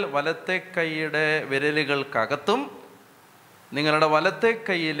വിരലുകൾ വലത്തെ കൈയുടെ വിരലുകൾക്കകത്തും നിങ്ങളുടെ വലത്തെ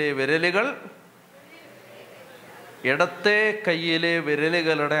കൈയിലെ വിരലുകൾ ഇടത്തെ കൈയിലെ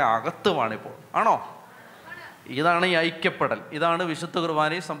വിരലുകളുടെ അകത്തുമാണിപ്പോൾ. ആണോ? ഇതാണ് ഈ ഐക്യപ്പെടൽ. ഇതാണ് വിശുദ്ധ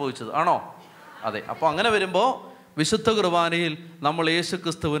കുർബാനയിൽ സംഭവിച്ചത്. ആണോ? അതെ. അപ്പോൾ അങ്ങനെ വരുമ്പോൾ വിശുദ്ധ കുർബാനയിൽ നമ്മൾ യേശു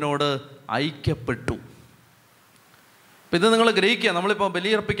ക്രിസ്തുവിനോട് ഐക്യപ്പെട്ടു. അപ്പം ഇത് നിങ്ങൾ ഗ്രഹിക്കുക. നമ്മളിപ്പോൾ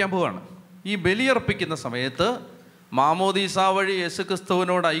ബലിയർപ്പിക്കാൻ പോവുകയാണ്. ഈ ബലിയർപ്പിക്കുന്ന സമയത്ത് മാമോദീസ വഴി യേശു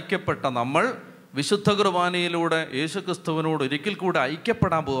ക്രിസ്തുവിനോട് ഐക്യപ്പെട്ട നമ്മൾ വിശുദ്ധ കുർബാനയിലൂടെ യേശു ക്രിസ്തുവിനോട് ഒരിക്കൽ കൂടെ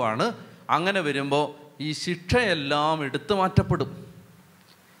ഐക്യപ്പെടാൻ പോവുകയാണ്. അങ്ങനെ വരുമ്പോൾ ഈ ശിക്ഷയെല്ലാം എടുത്തു മാറ്റപ്പെടും.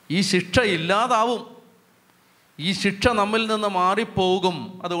 ഈ ശിക്ഷ ഇല്ലാതാവും. ഈ ശിക്ഷ നമ്മിൽ നിന്ന് മാറിപ്പോകും.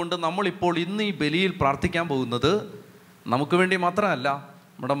 അതുകൊണ്ട് നമ്മളിപ്പോൾ ഇന്ന് ഈ ബലിയിൽ പ്രാർത്ഥിക്കാൻ പോകുന്നത് നമുക്ക് വേണ്ടി മാത്രമല്ല,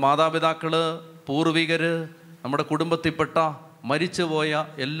 നമ്മുടെ മാതാപിതാക്കൾ, പൂർവികർ, നമ്മുടെ കുടുംബത്തിൽപ്പെട്ട മരിച്ചുപോയ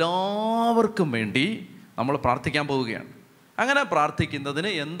എല്ലാവർക്കും വേണ്ടി നമ്മൾ പ്രാർത്ഥിക്കാൻ പോവുകയാണ്. അങ്ങനെ പ്രാർത്ഥിക്കുന്നതിന്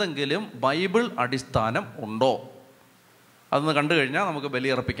എന്തെങ്കിലും ബൈബിൾ അടിസ്ഥാനം ഉണ്ടോ? അതൊന്ന് കണ്ടു കഴിഞ്ഞാൽ നമുക്ക്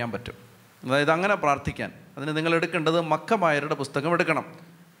ബലിയർപ്പിക്കാൻ പറ്റും. അതായത് അങ്ങനെ പ്രാർത്ഥിക്കാൻ അതിന് നിങ്ങൾ എടുക്കേണ്ടത് മക്കബായരുടെ പുസ്തകം എടുക്കണം.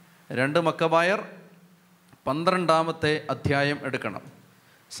 2 മക്കബായർ 12-ാമത്തെ അധ്യായം എടുക്കണം.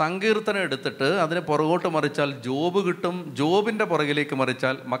 സങ്കീർത്തനം എടുത്തിട്ട് അതിന് പുറകോട്ട് മറിച്ചാൽ ജോബ് കിട്ടും. ജോബിൻ്റെ പുറകിലേക്ക്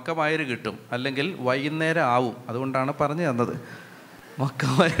മറിച്ചാൽ മക്കബായർ കിട്ടും. അല്ലെങ്കിൽ വൈകുന്നേരം ആവും. അതുകൊണ്ടാണ് പറഞ്ഞു തന്നത്.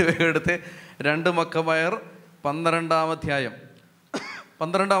 മക്കബായർ എടുത്ത് 2 മക്കബായർ 12-ാം അധ്യായം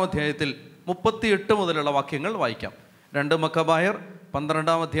 12-ാം അധ്യായത്തിൽ 38 മുതലുള്ള വാക്യങ്ങൾ വായിക്കാം. 2 മക്കബായർ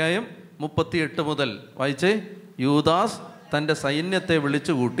 12-ാം അധ്യായം 38 മുതൽ വായിച്ചേ. യൂദാസ് തൻ്റെ സൈന്യത്തെ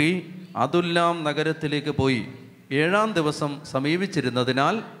വിളിച്ചുകൂട്ടി അതുല്ലാം നഗരത്തിലേക്ക് പോയി. 7-ാം ദിവസം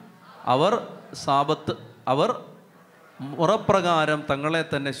സമീപിച്ചിരുന്നതിനാൽ അവർ മുറപ്രകാരം തങ്ങളെ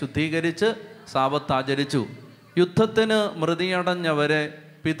തന്നെ ശുദ്ധീകരിച്ച് സാബത്ത് ആചരിച്ചു. യുദ്ധത്തിന് മൃതിയടഞ്ഞവരെ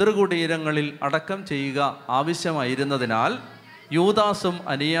പിതൃകുടീരങ്ങളിൽ അടക്കം ചെയ്യുക ആവശ്യമായിരുന്നതിനാൽ യൂദാസും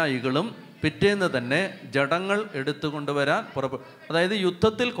അനുയായികളും പിറ്റേന്ന് തന്നെ ജഡങ്ങൾ എടുത്തുകൊണ്ടുവരാൻ പുറപ്പെട്ടു. അതായത്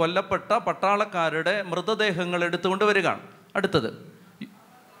യുദ്ധത്തിൽ കൊല്ലപ്പെട്ട പട്ടാളക്കാരുടെ മൃതദേഹങ്ങൾ എടുത്തുകൊണ്ടുവരികയാണ്. അടുത്തത്,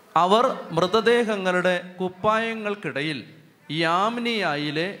 അവർ മൃതദേഹങ്ങളുടെ കുപ്പായങ്ങൾക്കിടയിൽ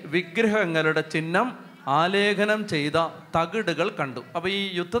യാമ്നിയായിലെ വിഗ്രഹങ്ങളുടെ ചിഹ്നം ആലേഖനം ചെയ്ത തകിടുകൾ കണ്ടു. അപ്പോൾ ഈ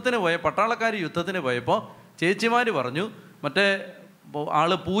യുദ്ധത്തിന് പട്ടാളക്കാർ യുദ്ധത്തിന് പോയപ്പോൾ ചേച്ചിമാർ പറഞ്ഞു, മറ്റേ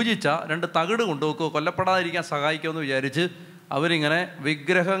ആൾ പൂജിച്ച 2 തകിട് കൊണ്ടുപോക്കോ, കൊല്ലപ്പെടാതിരിക്കാൻ സഹായിക്കുമെന്ന് വിചാരിച്ച് അവരിങ്ങനെ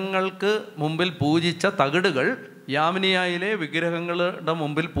വിഗ്രഹങ്ങൾക്ക് മുമ്പിൽ പൂജിച്ച തകിടുകൾ, യാമിനിയായിലെ വിഗ്രഹങ്ങളുടെ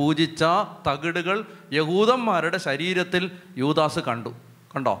മുമ്പിൽ പൂജിച്ച തകിടുകൾ യഹൂദന്മാരുടെ ശരീരത്തിൽ യൂദാസ് കണ്ടോ?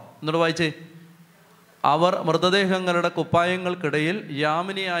 എന്നിട്ട് വായിച്ചേ. അവർ മൃതദേഹങ്ങളുടെ കുപ്പായങ്ങൾക്കിടയിൽ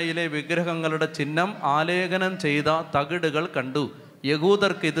യാമിനിയായിലെ വിഗ്രഹങ്ങളുടെ ചിഹ്നം ആലേഖനം ചെയ്ത തകിടുകൾ കണ്ടു.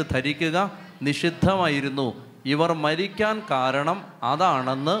 യഹൂദർക്ക് ഇത് ധരിക്കുക നിഷിദ്ധമായിരുന്നു. ഇവർ മരിക്കാൻ കാരണം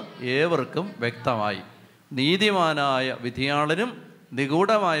അതാണെന്ന് ഏവർക്കും വ്യക്തമായി. നീതിമാനായ വിധിയാളനും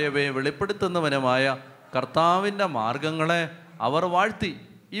നിഗൂഢമായവയെ വെളിപ്പെടുത്തുന്നവനുമായ കർത്താവിൻ്റെ മാർഗങ്ങളെ അവർ വാഴ്ത്തി.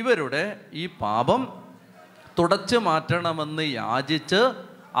 ഇവരുടെ ഈ പാപം തുടച്ചു മാറ്റണമെന്ന് യാചിച്ച്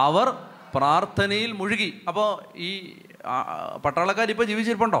അവർ പ്രാർത്ഥനയിൽ മുഴുകി. അപ്പോൾ ഈ പട്ടാളക്കാരിപ്പോൾ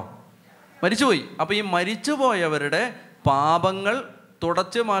ജീവിച്ചിരിപ്പുണ്ടോ? മരിച്ചുപോയി. അപ്പോൾ ഈ മരിച്ചുപോയവരുടെ പാപങ്ങൾ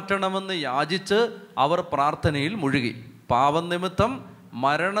തുടച്ചു മാറ്റണമെന്ന് യാചിച്ച് അവർ പ്രാർത്ഥനയിൽ മുഴുകി. പാപം നിമിത്തം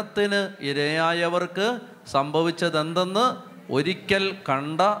മരണത്തിന് ഇരയായവർക്ക് സംഭവിച്ചതെന്തെന്ന് ഒരിക്കൽ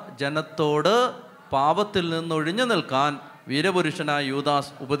കണ്ട ജനത്തോട് പാപത്തിൽ നിന്നൊഴിഞ്ഞു നിൽക്കാൻ വീരപുരുഷനായ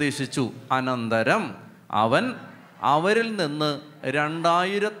യൂദാസ് ഉപദേശിച്ചു. അനന്തരം അവൻ അവരിൽ നിന്ന്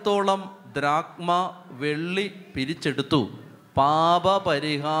 2000-ഓളം ദ്രാക്മ വെള്ളി പിരിച്ചെടുത്തു.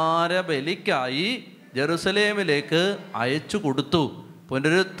 പാപപരിഹാര ബലിക്കായി ജെറുസലേമിലേക്ക് അയച്ചു കൊടുത്തു.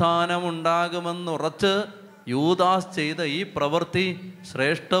 പുനരുത്ഥാനമുണ്ടാകുമെന്നുറച്ച് യൂദാസ് ചെയ്ത ഈ പ്രവൃത്തി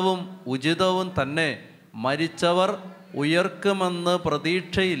ശ്രേഷ്ഠവും ഉചിതവും തന്നെ. മരിച്ചവർ ഉയർക്കുമെന്ന്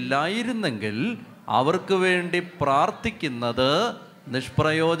പ്രതീക്ഷയില്ലായിരുന്നെങ്കിൽ അവർക്ക് വേണ്ടി പ്രാർത്ഥിക്കുന്നത്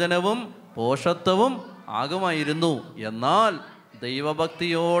നിഷ്പ്രയോജനവും പോഷത്വവും ആകുമായിരുന്നു. എന്നാൽ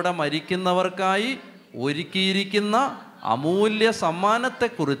ദൈവഭക്തിയോടെ മരിക്കുന്നവർക്കായി ഒരുക്കിയിരിക്കുന്ന അമൂല്യ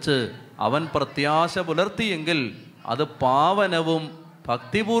സമ്മാനത്തെക്കുറിച്ച് അവൻ പ്രത്യാശ പുലർത്തിയെങ്കിൽ അത് പാവനവും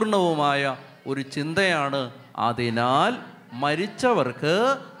ഭക്തിപൂർണവുമായ ഒരു ചിന്തയാണ്. അതിനാൽ മരിച്ചവർക്ക്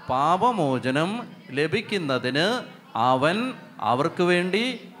പാപമോചനം ലഭിക്കുന്നതിന് അവൻ അവർക്ക് വേണ്ടി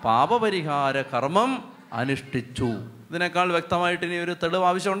പാപപരിഹാര കർമ്മം അനുഷ്ഠിച്ചു. ഇതിനേക്കാൾ വ്യക്തമായിട്ട് ഇനി ഒരു തെളിവ്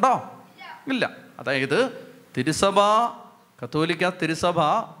ആവശ്യമുണ്ടോ? ഇല്ല. അതായത് തിരുസഭ, കത്തോലിക്ക തിരുസഭ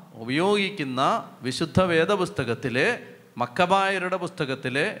ഉപയോഗിക്കുന്ന വിശുദ്ധ വേദപുസ്തകത്തിലെ മക്കബായരുടെ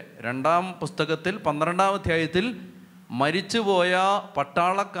പുസ്തകത്തിലെ 2-ാം പുസ്തകത്തിൽ 12-ാം അധ്യായത്തിൽ മരിച്ചുപോയ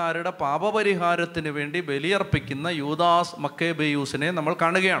പട്ടാളക്കാരുടെ പാപപരിഹാരത്തിന് വേണ്ടി ബലിയർപ്പിക്കുന്ന യൂദാസ് മക്കേബെയൂസിനെ നമ്മൾ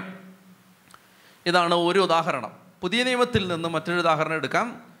കാണുകയാണ്. ഇതാണ് ഒരു ഉദാഹരണം. പുതിയ നിയമത്തിൽ നിന്ന് മറ്റൊരു ഉദാഹരണം എടുക്കാം.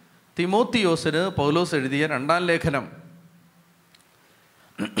 തിമോത്തിയോസിന് പൗലോസ് എഴുതിയ 2-ാം ലേഖനം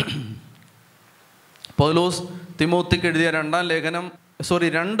പൗലോസ് തിമോത്തിക്ക് എഴുതിയ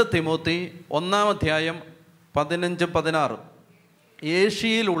 2 തിമോത്തി 1 അധ്യായം 15-16.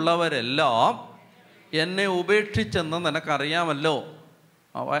 ഏഷ്യയിലുള്ളവരെല്ലാം എന്നെ ഉപേക്ഷിച്ചെന്ന് നിനക്കറിയാമല്ലോ.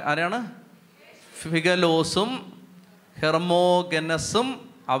 ആരാണ്? ഫിഗലോസും ഹെർമോഗനസും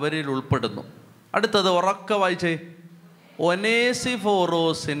അവരിൽ ഉൾപ്പെടുന്നു. അടുത്തത് ഉറക്കെ വായിച്ചേ.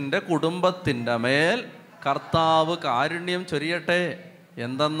 ഒനേസിഫോറോസിൻ്റെ കുടുംബത്തിൻ്റെ മേൽ കർത്താവ് കാരുണ്യം ചൊരിയട്ടെ.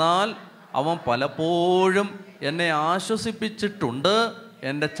 എന്തെന്നാൽ അവൻ പലപ്പോഴും എന്നെ ആശ്വസിപ്പിച്ചിട്ടുണ്ട്.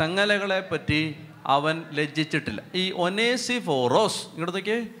 എൻ്റെ ചങ്ങലകളെ പറ്റി അവൻ ലജ്ജിച്ചിട്ടില്ല. ഈ ഒനേസിഫോറോസ്,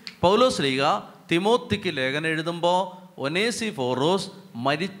 ഇങ്ങോട്ടേക്ക് പൗലോസ് ശ്ലീഹ തിമോത്തിക്ക് ലേഖനം എഴുതുമ്പോൾ ഒനേസിഫോറോസ്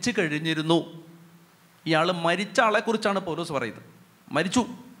മരിച്ചു കഴിഞ്ഞിരുന്നു. ഇയാൾ മരിച്ച ആളെക്കുറിച്ചാണ് പൗലോസ് പറയുന്നത്. മരിച്ചു,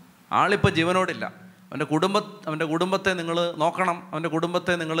 ആളിപ്പോൾ ജീവനോടില്ല. അവൻ്റെ കുടുംബത്തെ നിങ്ങൾ നോക്കണം, അവൻ്റെ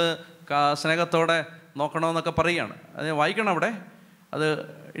കുടുംബത്തെ നിങ്ങൾ സ്നേഹത്തോടെ നോക്കണമെന്നൊക്കെ പറയുകയാണ്. അത് വായിക്കണം, അവിടെ അത്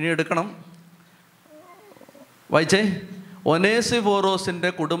ഇനി എടുക്കണം. വായിച്ചേ. ഒനേസിഫോറോസിൻ്റെ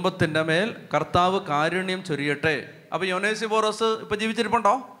കുടുംബത്തിൻ്റെ മേൽ കർത്താവ് കാരുണ്യം ചൊരിയട്ടെ. അപ്പോൾ ഈ ഒനേസിഫോറോസ് ഇപ്പോൾ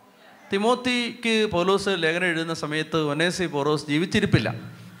ജീവിച്ചിരിപ്പുണ്ടോ? തിമോത്തിക്ക് പൗലോസ് ലേഖനം എഴുതുന്ന സമയത്ത് ഒനേസിഫോറോസ് ജീവിച്ചിരിപ്പില്ല.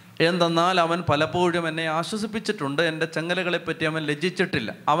 എന്തെന്നാൽ അവൻ പലപ്പോഴും എന്നെ ആശ്വസിപ്പിച്ചിട്ടുണ്ട്. എൻ്റെ ചങ്ങലകളെപ്പറ്റി അവൻ ലജ്ജിച്ചിട്ടില്ല.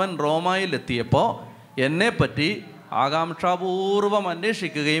 അവൻ റോമായിലെത്തിയപ്പോൾ എന്നെപ്പറ്റി ആകാംക്ഷാപൂർവം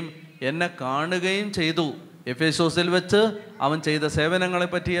അന്വേഷിക്കുകയും എന്നെ കാണുകയും ചെയ്തു. എഫേസോസിൽ വെച്ച് അവൻ ചെയ്ത സേവനങ്ങളെ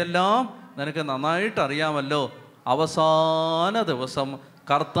പറ്റിയെല്ലാം നിനക്ക് നന്നായിട്ട് അറിയാമല്ലോ. അവസാന ദിവസം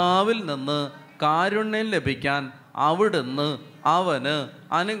കർത്താവിൽ നിന്ന് കാരുണ്യം ലഭിക്കാൻ അവിടുന്ന് അവന്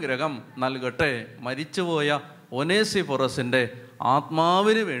അനുഗ്രഹം നൽകട്ടെ. മരിച്ചുപോയ ഒനേസിഫോറസിൻ്റെ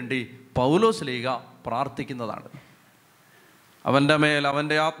ആത്മാവിന് വേണ്ടി പൗലോസ് ശ്ലീഹ പ്രാർത്ഥിക്കുന്നതാണ്. അവൻ്റെ മേൽ,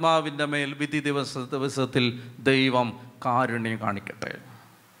 അവൻ്റെ ആത്മാവിൻ്റെ മേൽ വിധി ദിവസത്തിൽ ദൈവം കാരുണ്യം കാണിക്കട്ടെ.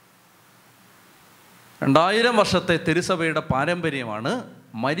 2000 വർഷത്തെ തിരുസഭയുടെ പാരമ്പര്യമാണ്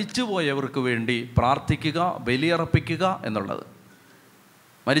മരിച്ചുപോയവർക്ക് വേണ്ടി പ്രാർത്ഥിക്കുക, ബലിയർപ്പിക്കുക എന്നുള്ളത്.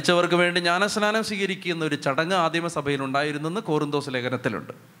 മരിച്ചവർക്ക് വേണ്ടി ജ്ഞാനസ്നാനം സ്വീകരിക്കുന്ന ഒരു ചടങ്ങ് ആദിമസഭയിൽ ഉണ്ടായിരുന്നെന്ന് കോറിന്തോസ്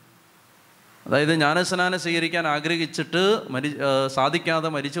ലേഖനത്തിലുണ്ട്. അതായത് ജ്ഞാനസ്നാനം സ്വീകരിക്കാൻ ആഗ്രഹിച്ചിട്ട് സാധിക്കാതെ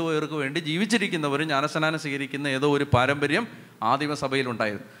മരിച്ചുപോയവർക്ക് വേണ്ടി ജീവിച്ചിരിക്കുന്നവർ ജ്ഞാനസ്നാനം സ്വീകരിക്കുന്ന ഏതോ ഒരു പാരമ്പര്യം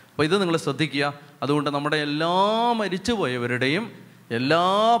ആദിമസഭയിലുണ്ടായിരുന്നു. അപ്പോൾ ഇത് നിങ്ങൾ ശ്രദ്ധിക്കുക. അതുകൊണ്ട് നമ്മുടെ എല്ലാ മരിച്ചുപോയവരുടെയും എല്ലാ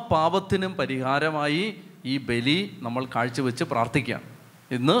പാപത്തിനും പരിഹാരമായി ഈ ബലി നമ്മൾ കാഴ്ചവെച്ച് പ്രാർത്ഥിക്കുകയാണ്.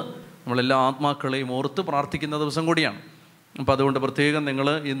 ഇന്ന് നമ്മളെല്ലാ ആത്മാക്കളെയും ഓർത്ത് പ്രാർത്ഥിക്കുന്ന ദിവസം കൂടിയാണ്. അപ്പോൾ അതുകൊണ്ട് പ്രത്യേകം നിങ്ങൾ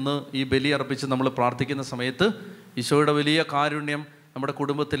ഇന്ന് ഈ ബലി അർപ്പിച്ച് നമ്മൾ പ്രാർത്ഥിക്കുന്ന സമയത്ത് ഈശോയുടെ വലിയ കാരുണ്യം നമ്മുടെ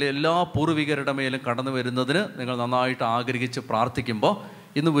കുടുംബത്തിലെ എല്ലാ പൂർവികരുടെ മേലും കടന്നു വരുന്നതിന് നിങ്ങൾ നന്നായിട്ട് ആഗ്രഹിച്ച് പ്രാർത്ഥിക്കുമ്പോൾ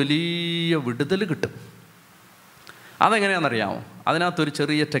ഇന്ന് വലിയ വിടുതൽ കിട്ടും. അതെങ്ങനെയാണെന്നറിയാമോ? അതിനകത്തൊരു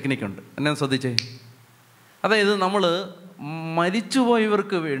ചെറിയ ടെക്നിക്കുണ്ട്. എന്നെ ശ്രദ്ധിച്ചേ. അതായത് നമ്മൾ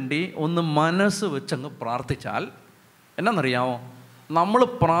മരിച്ചുപോയവർക്ക് വേണ്ടി ഒന്ന് മനസ്സ് വെച്ചങ്ങ് പ്രാർത്ഥിച്ചാൽ എന്നാണെന്നറിയാമോ? നമ്മൾ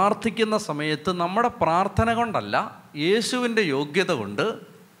പ്രാർത്ഥിക്കുന്ന സമയത്ത് നമ്മുടെ പ്രാർത്ഥന കൊണ്ടല്ല, യേശുവിൻ്റെ യോഗ്യത കൊണ്ട്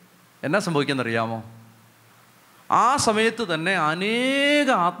എന്നാ സംഭവിക്കുന്നറിയാമോ? ആ സമയത്ത് തന്നെ അനേക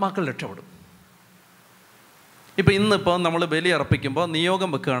ആത്മാക്കൾ രക്ഷപ്പെടും. ഇന്നിപ്പോൾ നമ്മൾ ബലി അർപ്പിക്കുമ്പോൾ നിയോഗം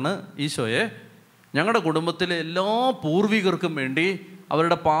വെക്കുകയാണ്, ഈശോയെ ഞങ്ങളുടെ കുടുംബത്തിലെ എല്ലാ പൂർവികർക്കും വേണ്ടി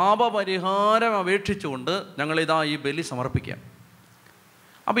അവരുടെ പാപപരിഹാരം അപേക്ഷിച്ചുകൊണ്ട് ഞങ്ങളിതാ ഈ ബലി സമർപ്പിക്കാം.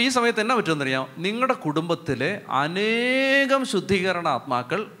 അപ്പോൾ ഈ സമയത്ത് എന്നാ പറ്റുമെന്നറിയാം? നിങ്ങളുടെ കുടുംബത്തിലെ അനേകം ശുദ്ധീകരണ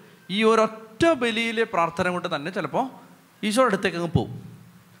ആത്മാക്കൾ ഈ ഒരൊറ്റ ബലിയിലെ പ്രാർത്ഥന കൊണ്ട് തന്നെ ചിലപ്പോൾ ഈശോയുടെ അടുത്തേക്ക് അങ്ങ് പോകും.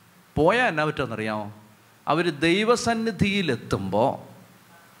 പോയാൽ എന്നാ പറ്റുമെന്നറിയാമോ? അവർ ദൈവസന്നിധിയിലെത്തുമ്പോൾ,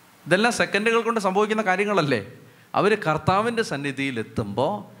 ഇതെല്ലാം സെക്കൻഡുകൾ കൊണ്ട് സംഭവിക്കുന്ന കാര്യങ്ങളല്ലേ, അവർ കർത്താവിൻ്റെ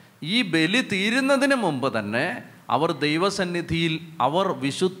സന്നിധിയിലെത്തുമ്പോൾ ഈ ബലി തീരുന്നതിന് മുമ്പ് തന്നെ അവർ ദൈവസന്നിധിയിൽ, അവർ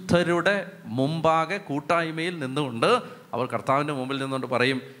വിശുദ്ധരുടെ മുമ്പാകെ കൂട്ടായ്മയിൽ നിന്നുകൊണ്ട് അവർ കർത്താവിൻ്റെ മുമ്പിൽ നിന്നുകൊണ്ട്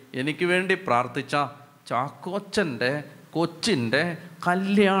പറയും, എനിക്ക് വേണ്ടി പ്രാർത്ഥിച്ച ചാക്കോച്ചൻ്റെ കൊച്ചിൻ്റെ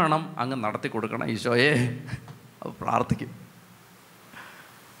കല്യാണം അങ്ങ് നടത്തി കൊടുക്കണം ഈശോയെ. അത് പ്രാർത്ഥിക്കും.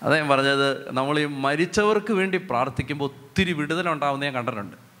 അതാ ഞാൻ പറഞ്ഞത്, നമ്മൾ ഈ മരിച്ചവർക്ക് വേണ്ടി പ്രാർത്ഥിക്കുമ്പോൾ ഒത്തിരി വിടുതലുണ്ടാവുന്ന ഞാൻ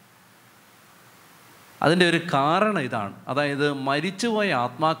കണ്ടിട്ടുണ്ട്. അതിൻ്റെ ഒരു കാരണം ഇതാണ്. അതായത് മരിച്ചുപോയ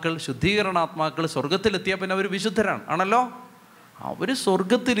ആത്മാക്കൾ, ശുദ്ധീകരണാത്മാക്കൾ സ്വർഗത്തിലെത്തിയാൽ പിന്നെ അവർ വിശുദ്ധരാണ് ആണല്ലോ. അവർ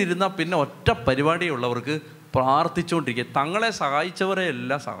സ്വർഗത്തിലിരുന്നാൽ പിന്നെ ഒറ്റ പരിപാടിയുള്ളവർക്ക് പ്രാർത്ഥിച്ചുകൊണ്ടിരിക്കുക, തങ്ങളെ സഹായിച്ചവരെ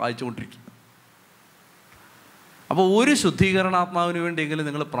എല്ലാം സഹായിച്ചുകൊണ്ടിരിക്കുക. അപ്പോൾ ഒരു ശുദ്ധീകരണാത്മാവിന് വേണ്ടിയെങ്കിലും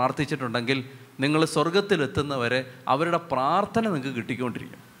നിങ്ങൾ പ്രാർത്ഥിച്ചിട്ടുണ്ടെങ്കിൽ നിങ്ങൾ സ്വർഗത്തിലെത്തുന്നവരെ അവരുടെ പ്രാർത്ഥന നിങ്ങൾക്ക്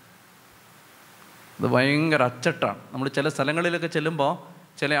കിട്ടിക്കൊണ്ടിരിക്കും. അത് ഭയങ്കര അച്ചട്ടാണ്. നമ്മൾ ചില സ്ഥലങ്ങളിലൊക്കെ ചെല്ലുമ്പോൾ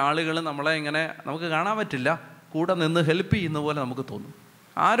ചില ആളുകൾ നമ്മളെ ഇങ്ങനെ നമുക്ക് കാണാൻ പറ്റില്ല, കൂടെ നിന്ന് ഹെൽപ്പ് ചെയ്യുന്ന പോലെ നമുക്ക് തോന്നും.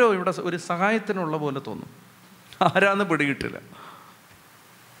 ആരോ ഇവിടെ ഒരു സഹായത്തിനുള്ള പോലെ തോന്നും. ആരാന്ന് പിടികിട്ടില്ല.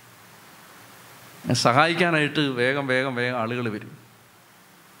 സഹായിക്കാനായിട്ട് വേഗം വേഗം വേഗം ആളുകൾ വരും.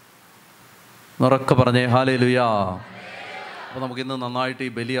 ഉറക്കെ പറഞ്ഞേ ഹല്ലേലൂയ. അപ്പോൾ നമുക്കിന്ന് നന്നായിട്ട്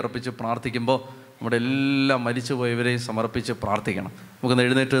ഈ ബലി അർപ്പിച്ച് പ്രാർത്ഥിക്കുമ്പോൾ നമ്മുടെ എല്ലാ മരിച്ചുപോയവരെയും സമർപ്പിച്ച് പ്രാർത്ഥിക്കണം. നമുക്കൊന്ന്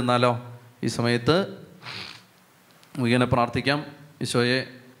എഴുന്നേറ്റ് നിന്നാലോ? ഈ സമയത്ത് ഇങ്ങനെ പ്രാർത്ഥിക്കാം. ഈശോയെ,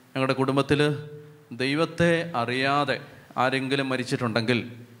 ഞങ്ങളുടെ കുടുംബത്തിൽ ദൈവത്തെ അറിയാതെ ആരെങ്കിലും മരിച്ചിട്ടുണ്ടെങ്കിൽ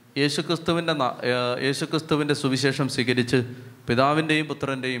യേശുക്രിസ്തുവിൻ്റെ സുവിശേഷം സ്വീകരിച്ച് പിതാവിൻ്റെയും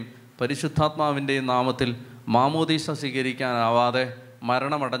പുത്രൻ്റെയും പരിശുദ്ധാത്മാവിൻ്റെയും നാമത്തിൽ മാമോദീസ സ്വീകരിക്കാനാവാതെ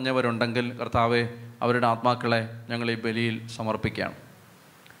മരണമടഞ്ഞവരുണ്ടെങ്കിൽ കർത്താവെ, അവരുടെ ആത്മാക്കളെ ഞങ്ങൾ ഈ ബലിയിൽ സമർപ്പിക്കുകയാണ്.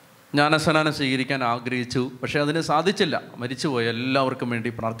 ജ്ഞാനസ്നാനം സ്വീകരിക്കാൻ ആഗ്രഹിച്ചു, പക്ഷേ അതിന് സാധിച്ചില്ല. മരിച്ചുപോയ എല്ലാവർക്കും വേണ്ടി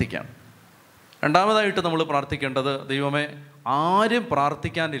പ്രാർത്ഥിക്കുകയാണ്. രണ്ടാമതായിട്ട് നമ്മൾ പ്രാർത്ഥിക്കേണ്ടത്, ദൈവമേ, ആരും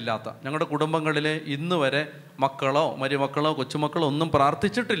പ്രാർത്ഥിക്കാനില്ലാത്ത ഞങ്ങളുടെ കുടുംബങ്ങളിലെ ഇന്ന് വരെ മക്കളോ മരുമക്കളോ കൊച്ചുമക്കളോ ഒന്നും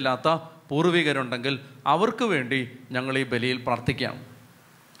പ്രാർത്ഥിച്ചിട്ടില്ലാത്ത പൂർവികരുണ്ടെങ്കിൽ അവർക്ക് വേണ്ടി ഞങ്ങൾ ഈ ബലിയിൽ പ്രാർത്ഥിക്കുകയാണ്.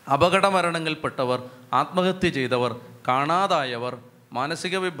 അപകട മരണങ്ങളിൽപ്പെട്ടവർ, ആത്മഹത്യ ചെയ്തവർ, കാണാതായവർ,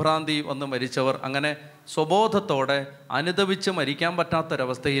 മാനസിക വിഭ്രാന്തി വന്ന് മരിച്ചവർ, അങ്ങനെ സ്വബോധത്തോടെ അനുദപിച്ച് മരിക്കാൻ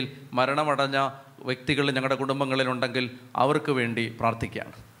പറ്റാത്തൊരവസ്ഥയിൽ മരണമടഞ്ഞ വ്യക്തികൾ ഞങ്ങളുടെ കുടുംബങ്ങളിലുണ്ടെങ്കിൽ അവർക്ക് വേണ്ടി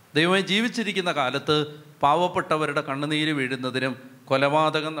പ്രാർത്ഥിക്കുകയാണ്. ദൈവമേ, ജീവിച്ചിരിക്കുന്ന കാലത്ത് പാവപ്പെട്ടവരുടെ കണ്ണുനീര് വീഴുന്നതിനും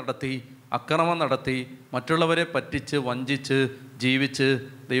കൊലപാതകം നടത്തി, അക്രമം നടത്തി, മറ്റുള്ളവരെ പറ്റിച്ച് വഞ്ചിച്ച് ജീവിച്ച്,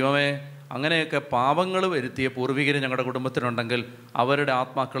 ദൈവമേ, അങ്ങനെയൊക്കെ പാപങ്ങൾ വരുത്തിയ പൂർവികർ ഞങ്ങളുടെ കുടുംബത്തിലുണ്ടെങ്കിൽ അവരുടെ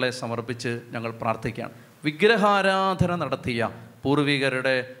ആത്മാക്കളെ സമർപ്പിച്ച് ഞങ്ങൾ പ്രാർത്ഥിക്കുകയാണ്. വിഗ്രഹാരാധന നടത്തിയ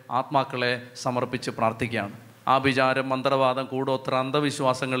പൂർവികരുടെ ആത്മാക്കളെ സമർപ്പിച്ച് പ്രാർത്ഥിക്കുകയാണ്. ആഭിചാരം, മന്ത്രവാദം, കൂടോത്ര,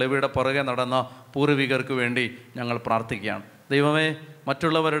 അന്ധവിശ്വാസങ്ങൾ ഇവയുടെ പുറകെ നടന്ന പൂർവികർക്ക് വേണ്ടി ഞങ്ങൾ പ്രാർത്ഥിക്കുകയാണ്. ദൈവമേ,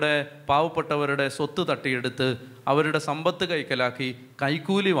 മറ്റുള്ളവരുടെ പാവപ്പെട്ടവരുടെ സ്വത്ത് തട്ടിയെടുത്ത് അവരുടെ സമ്പത്ത് കൈക്കലാക്കി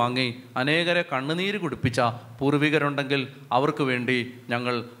കൈക്കൂലി വാങ്ങി അനേകരെ കണ്ണുനീര് കുടിപ്പിച്ച പൂർവികരുണ്ടെങ്കിൽ അവർക്ക് വേണ്ടി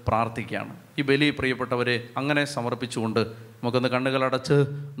ഞങ്ങൾ പ്രാർത്ഥിക്കുകയാണ്. ഈ ബലി പ്രിയപ്പെട്ടവരെ അങ്ങനെ സമർപ്പിച്ചുകൊണ്ട് നമുക്കൊന്ന് കണ്ണുകളടച്ച്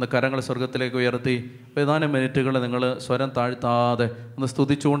ഒന്ന് കരങ്ങൾ സ്വർഗത്തിലേക്ക് ഉയർത്തി ഏതാനും മിനിറ്റുകൾ നിങ്ങൾ സ്വരം താഴ്ത്താതെ ഒന്ന്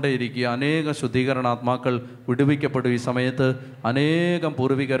സ്തുതിച്ചുകൊണ്ടേയിരിക്കുക. അനേകം ശുദ്ധീകരണാത്മാക്കൾ വിടുവിക്കപ്പെടും ഈ സമയത്ത്. അനേകം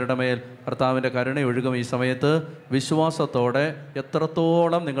പൂർവികരുടെ മേൽ കർത്താവിൻ്റെ കരുണയൊഴുകും ഈ സമയത്ത്. വിശ്വാസത്തോടെ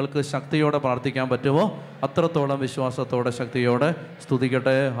എത്രത്തോളം നിങ്ങൾക്ക് ശക്തിയോടെ പ്രാർത്ഥിക്കാൻ പറ്റുമോ അത്രത്തോളം വിശ്വാസത്തോടെ ശക്തിയോടെ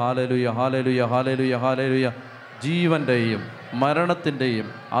സ്തുതിക്കട്ടെ. Hallelujah, hallelujah, hallelujah, hallelujah. ജീവൻ്റെയും മരണത്തിൻ്റെയും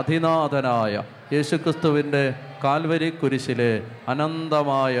അധിനാഥനായ യേശുക്രിസ്തുവിൻ്റെ കാൽവരി കുരിശിലെ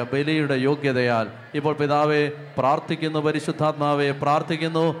അനന്തമായ ബലിയുടെ യോഗ്യതയാൽ ഇപ്പോൾ പിതാവെ പ്രാർത്ഥിക്കുന്നു, പരിശുദ്ധാത്മാവെ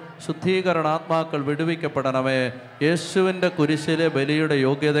പ്രാർത്ഥിക്കുന്നു, ശുദ്ധീകരണാത്മാക്കൾ വിടുവിക്കപ്പെടണമേ. യേശുവിൻ്റെ കുരിശിലെ ബലിയുടെ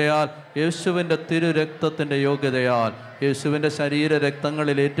യോഗ്യതയാൽ, യേശുവിൻ്റെ തിരുരക്തത്തിൻ്റെ യോഗ്യതയാൽ, യേശുവിൻ്റെ ശരീര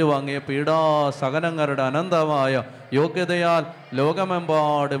രക്തങ്ങളിൽ ഏറ്റുവാങ്ങിയ പീഡാസഹനങ്ങളുടെ അനന്തമായ യോഗ്യതയാൽ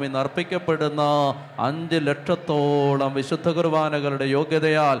ലോകമെമ്പാടും ഇന്ന് അർപ്പിക്കപ്പെടുന്ന 5 ലക്ഷത്തോളം വിശുദ്ധ കുർബാനകളുടെ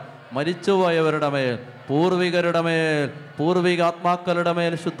യോഗ്യതയാൽ മരിച്ചുപോയവരുടെ മേൽ, പൂർവികരുടെ മേൽ, പൂർവികാത്മാക്കളുടെ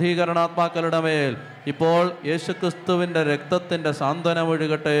മേൽ, ശുദ്ധീകരണാത്മാക്കളുടെ മേൽ ഇപ്പോൾ യേശുക്രിസ്തുവിൻ്റെ രക്തത്തിൻ്റെ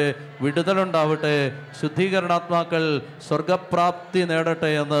സാന്ത്വനമൊഴുകട്ടെ, വിടുതലുണ്ടാവട്ടെ. ശുദ്ധീകരണാത്മാക്കൾ സ്വർഗപ്രാപ്തി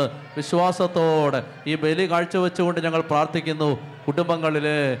നേടട്ടെ എന്ന് വിശ്വാസത്തോടെ ഈ ബലി കാഴ്ചവെച്ചുകൊണ്ട് ഞങ്ങൾ പ്രാർത്ഥിക്കുന്നു.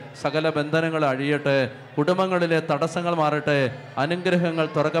 കുടുംബങ്ങളിലെ സകല ബന്ധനങ്ങൾ അഴിയട്ടെ, കുടുംബങ്ങളിലെ തടസ്സങ്ങൾ മാറട്ടെ, അനുഗ്രഹങ്ങൾ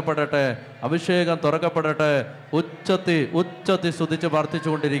തുറക്കപ്പെടട്ടെ, അഭിഷേകം തുറക്കപ്പെടട്ടെ. ഉച്ചത്തി സ്തുതിച്ച്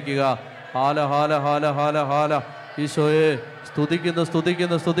പ്രാർത്ഥിച്ചുകൊണ്ടിരിക്കുക. ഹാല ഹാല ഹാല ഹാല ഹാല. ഈശോയെ സ്തുതിക്കുന്നു,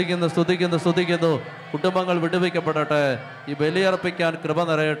 സ്തുതിക്കുന്നു, സ്തുതിക്കുന്നു, സ്തുതിക്കുന്നു, സ്തുതിക്കുന്നു. കുടുംബങ്ങൾ വിടുവിക്കപ്പെടട്ടെ. ഈ ബലിയർപ്പിക്കാൻ കൃപ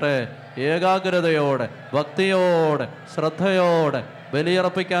നിറയട്ടെ. ഏകാഗ്രതയോടെ, ഭക്തിയോടെ, ശ്രദ്ധയോടെ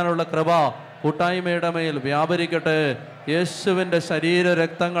ബലിയർപ്പിക്കാനുള്ള കൃപ കൂട്ടായ്മയുടെ മേൽ വ്യാപരിക്കട്ടെ. യേശുവിൻ്റെ ശരീര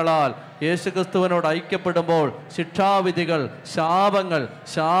രക്തങ്ങളാൽ യേശുക്രിസ്തുവിനോട് ഐക്യപ്പെടുമ്പോൾ ശിക്ഷാവിധികൾ, ശാപങ്ങൾ,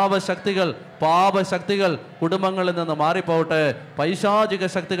 ശാപശക്തികൾ, പാപശക്തികൾ കുടുംബങ്ങളിൽ നിന്ന് മാറിപ്പോവട്ടെ. പൈശാചിക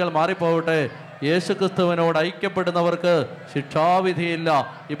ശക്തികൾ മാറിപ്പോവട്ടെ. യേശുക്രിസ്തുവിനോട് ഐക്യപ്പെടുന്നവർക്ക് ശിക്ഷാവിധിയില്ല.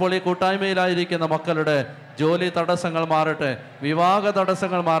 ഇപ്പോൾ ഈ കൂട്ടായ്മയിലായിരിക്കുന്ന മക്കളുടെ ജോലി തടസ്സങ്ങൾ മാറട്ടെ, വിവാഹ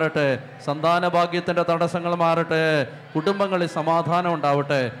തടസ്സങ്ങൾ മാറട്ടെ, സന്താന ഭാഗ്യത്തിൻ്റെ തടസ്സങ്ങൾ മാറട്ടെ, കുടുംബങ്ങളിൽ സമാധാനം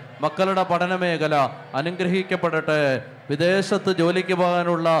ഉണ്ടാവട്ടെ, മക്കളുടെ പഠന മേഖല അനുഗ്രഹിക്കപ്പെടട്ടെ, വിദേശത്ത് ജോലിക്ക്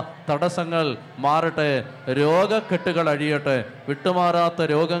പോകാനുള്ള തടസ്സങ്ങൾ മാറട്ടെ, രോഗക്കെട്ടുകൾ അഴിയട്ടെ, വിട്ടുമാറാത്ത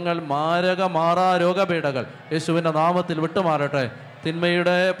രോഗങ്ങൾ, മാറാ രോഗപീഠകൾ യേശുവിൻ്റെ നാമത്തിൽ വിട്ടുമാറട്ടെ.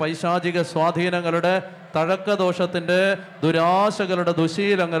 തിന്മയുടെ പൈശാചിക സ്വാധീനങ്ങളുടെ, തഴക്കദോഷത്തിൻ്റെ, ദുരാശകളുടെ,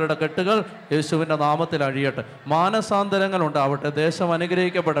 ദുശീലങ്ങളുടെ കെട്ടുകൾ യേശുവിൻ്റെ നാമത്തിൽ അഴിയട്ടെ. മാനസാന്തരങ്ങൾ ഉണ്ടാവട്ടെ. ദേശം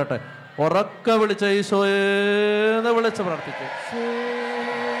അനുഗ്രഹിക്കപ്പെടട്ടെ. ഉറക്ക വിളിച്ച ഈശോയെന്ന് വിളിച്ച് പ്രാർത്ഥിച്ചു.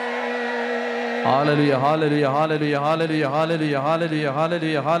 ഹാലലുയ, ഹാലലുയ, ഹാലലുയ, ഹാലലുയ, ഹാലലുയ, ഹാലലുയ,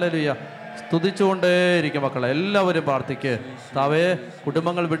 ഹാലലുയ, ഹാലലുയ. സ്തുതിച്ചുകൊണ്ടേയിരിക്കും മക്കളെ. എല്ലാവരും പ്രാർത്ഥിക്ക്. താവേ,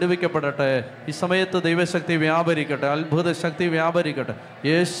 കുടുംബങ്ങൾ വിടുവിക്കപ്പെടട്ടെ. ഈ സമയത്ത് ദൈവശക്തി വ്യാപരിക്കട്ടെ, അത്ഭുത ശക്തി വ്യാപരിക്കട്ടെ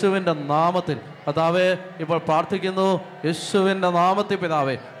യേശുവിൻ്റെ നാമത്തിൽ. കർത്താവേ, ഇപ്പോൾ പ്രാർത്ഥിക്കുന്നു. യേശുവിൻ്റെ നാമത്തിൽ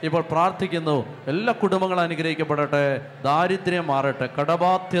പിതാവേ, ഇപ്പോൾ പ്രാർത്ഥിക്കുന്നു. എല്ലാ കുടുംബങ്ങളും അനുഗ്രഹിക്കപ്പെടട്ടെ. ദാരിദ്ര്യം മാറട്ടെ,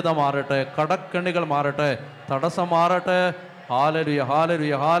 കടബാധ്യത മാറട്ടെ, കടക്കെണികൾ മാറട്ടെ, തടസ്സം മാറട്ടെ. ഹാലലുയ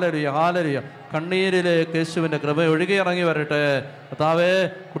ഹാലലുയ ഹാലലുയ ഹാലലുയ. കണ്ണീരിലേക്ക് യേശുവിൻ്റെ കൃപ ഒഴുകി ഇറങ്ങി വരട്ടെ. കർത്താവേ,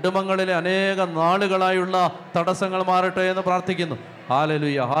 കുടുംബങ്ങളിലെ അനേകം നാളുകളായുള്ള തടസ്സങ്ങൾ മാറട്ടെ എന്ന് പ്രാർത്ഥിക്കുന്നു.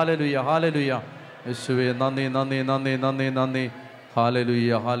 ഹാലലുയ ഹാലലുയ ഹാലലുയ. യേശുവേ നന്ദി നന്ദി നന്ദി നന്ദി നന്ദി.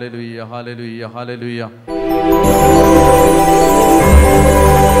 ഹാലലുയ ഹാലലുയ ഹാലലുയ ഹാലലുയ.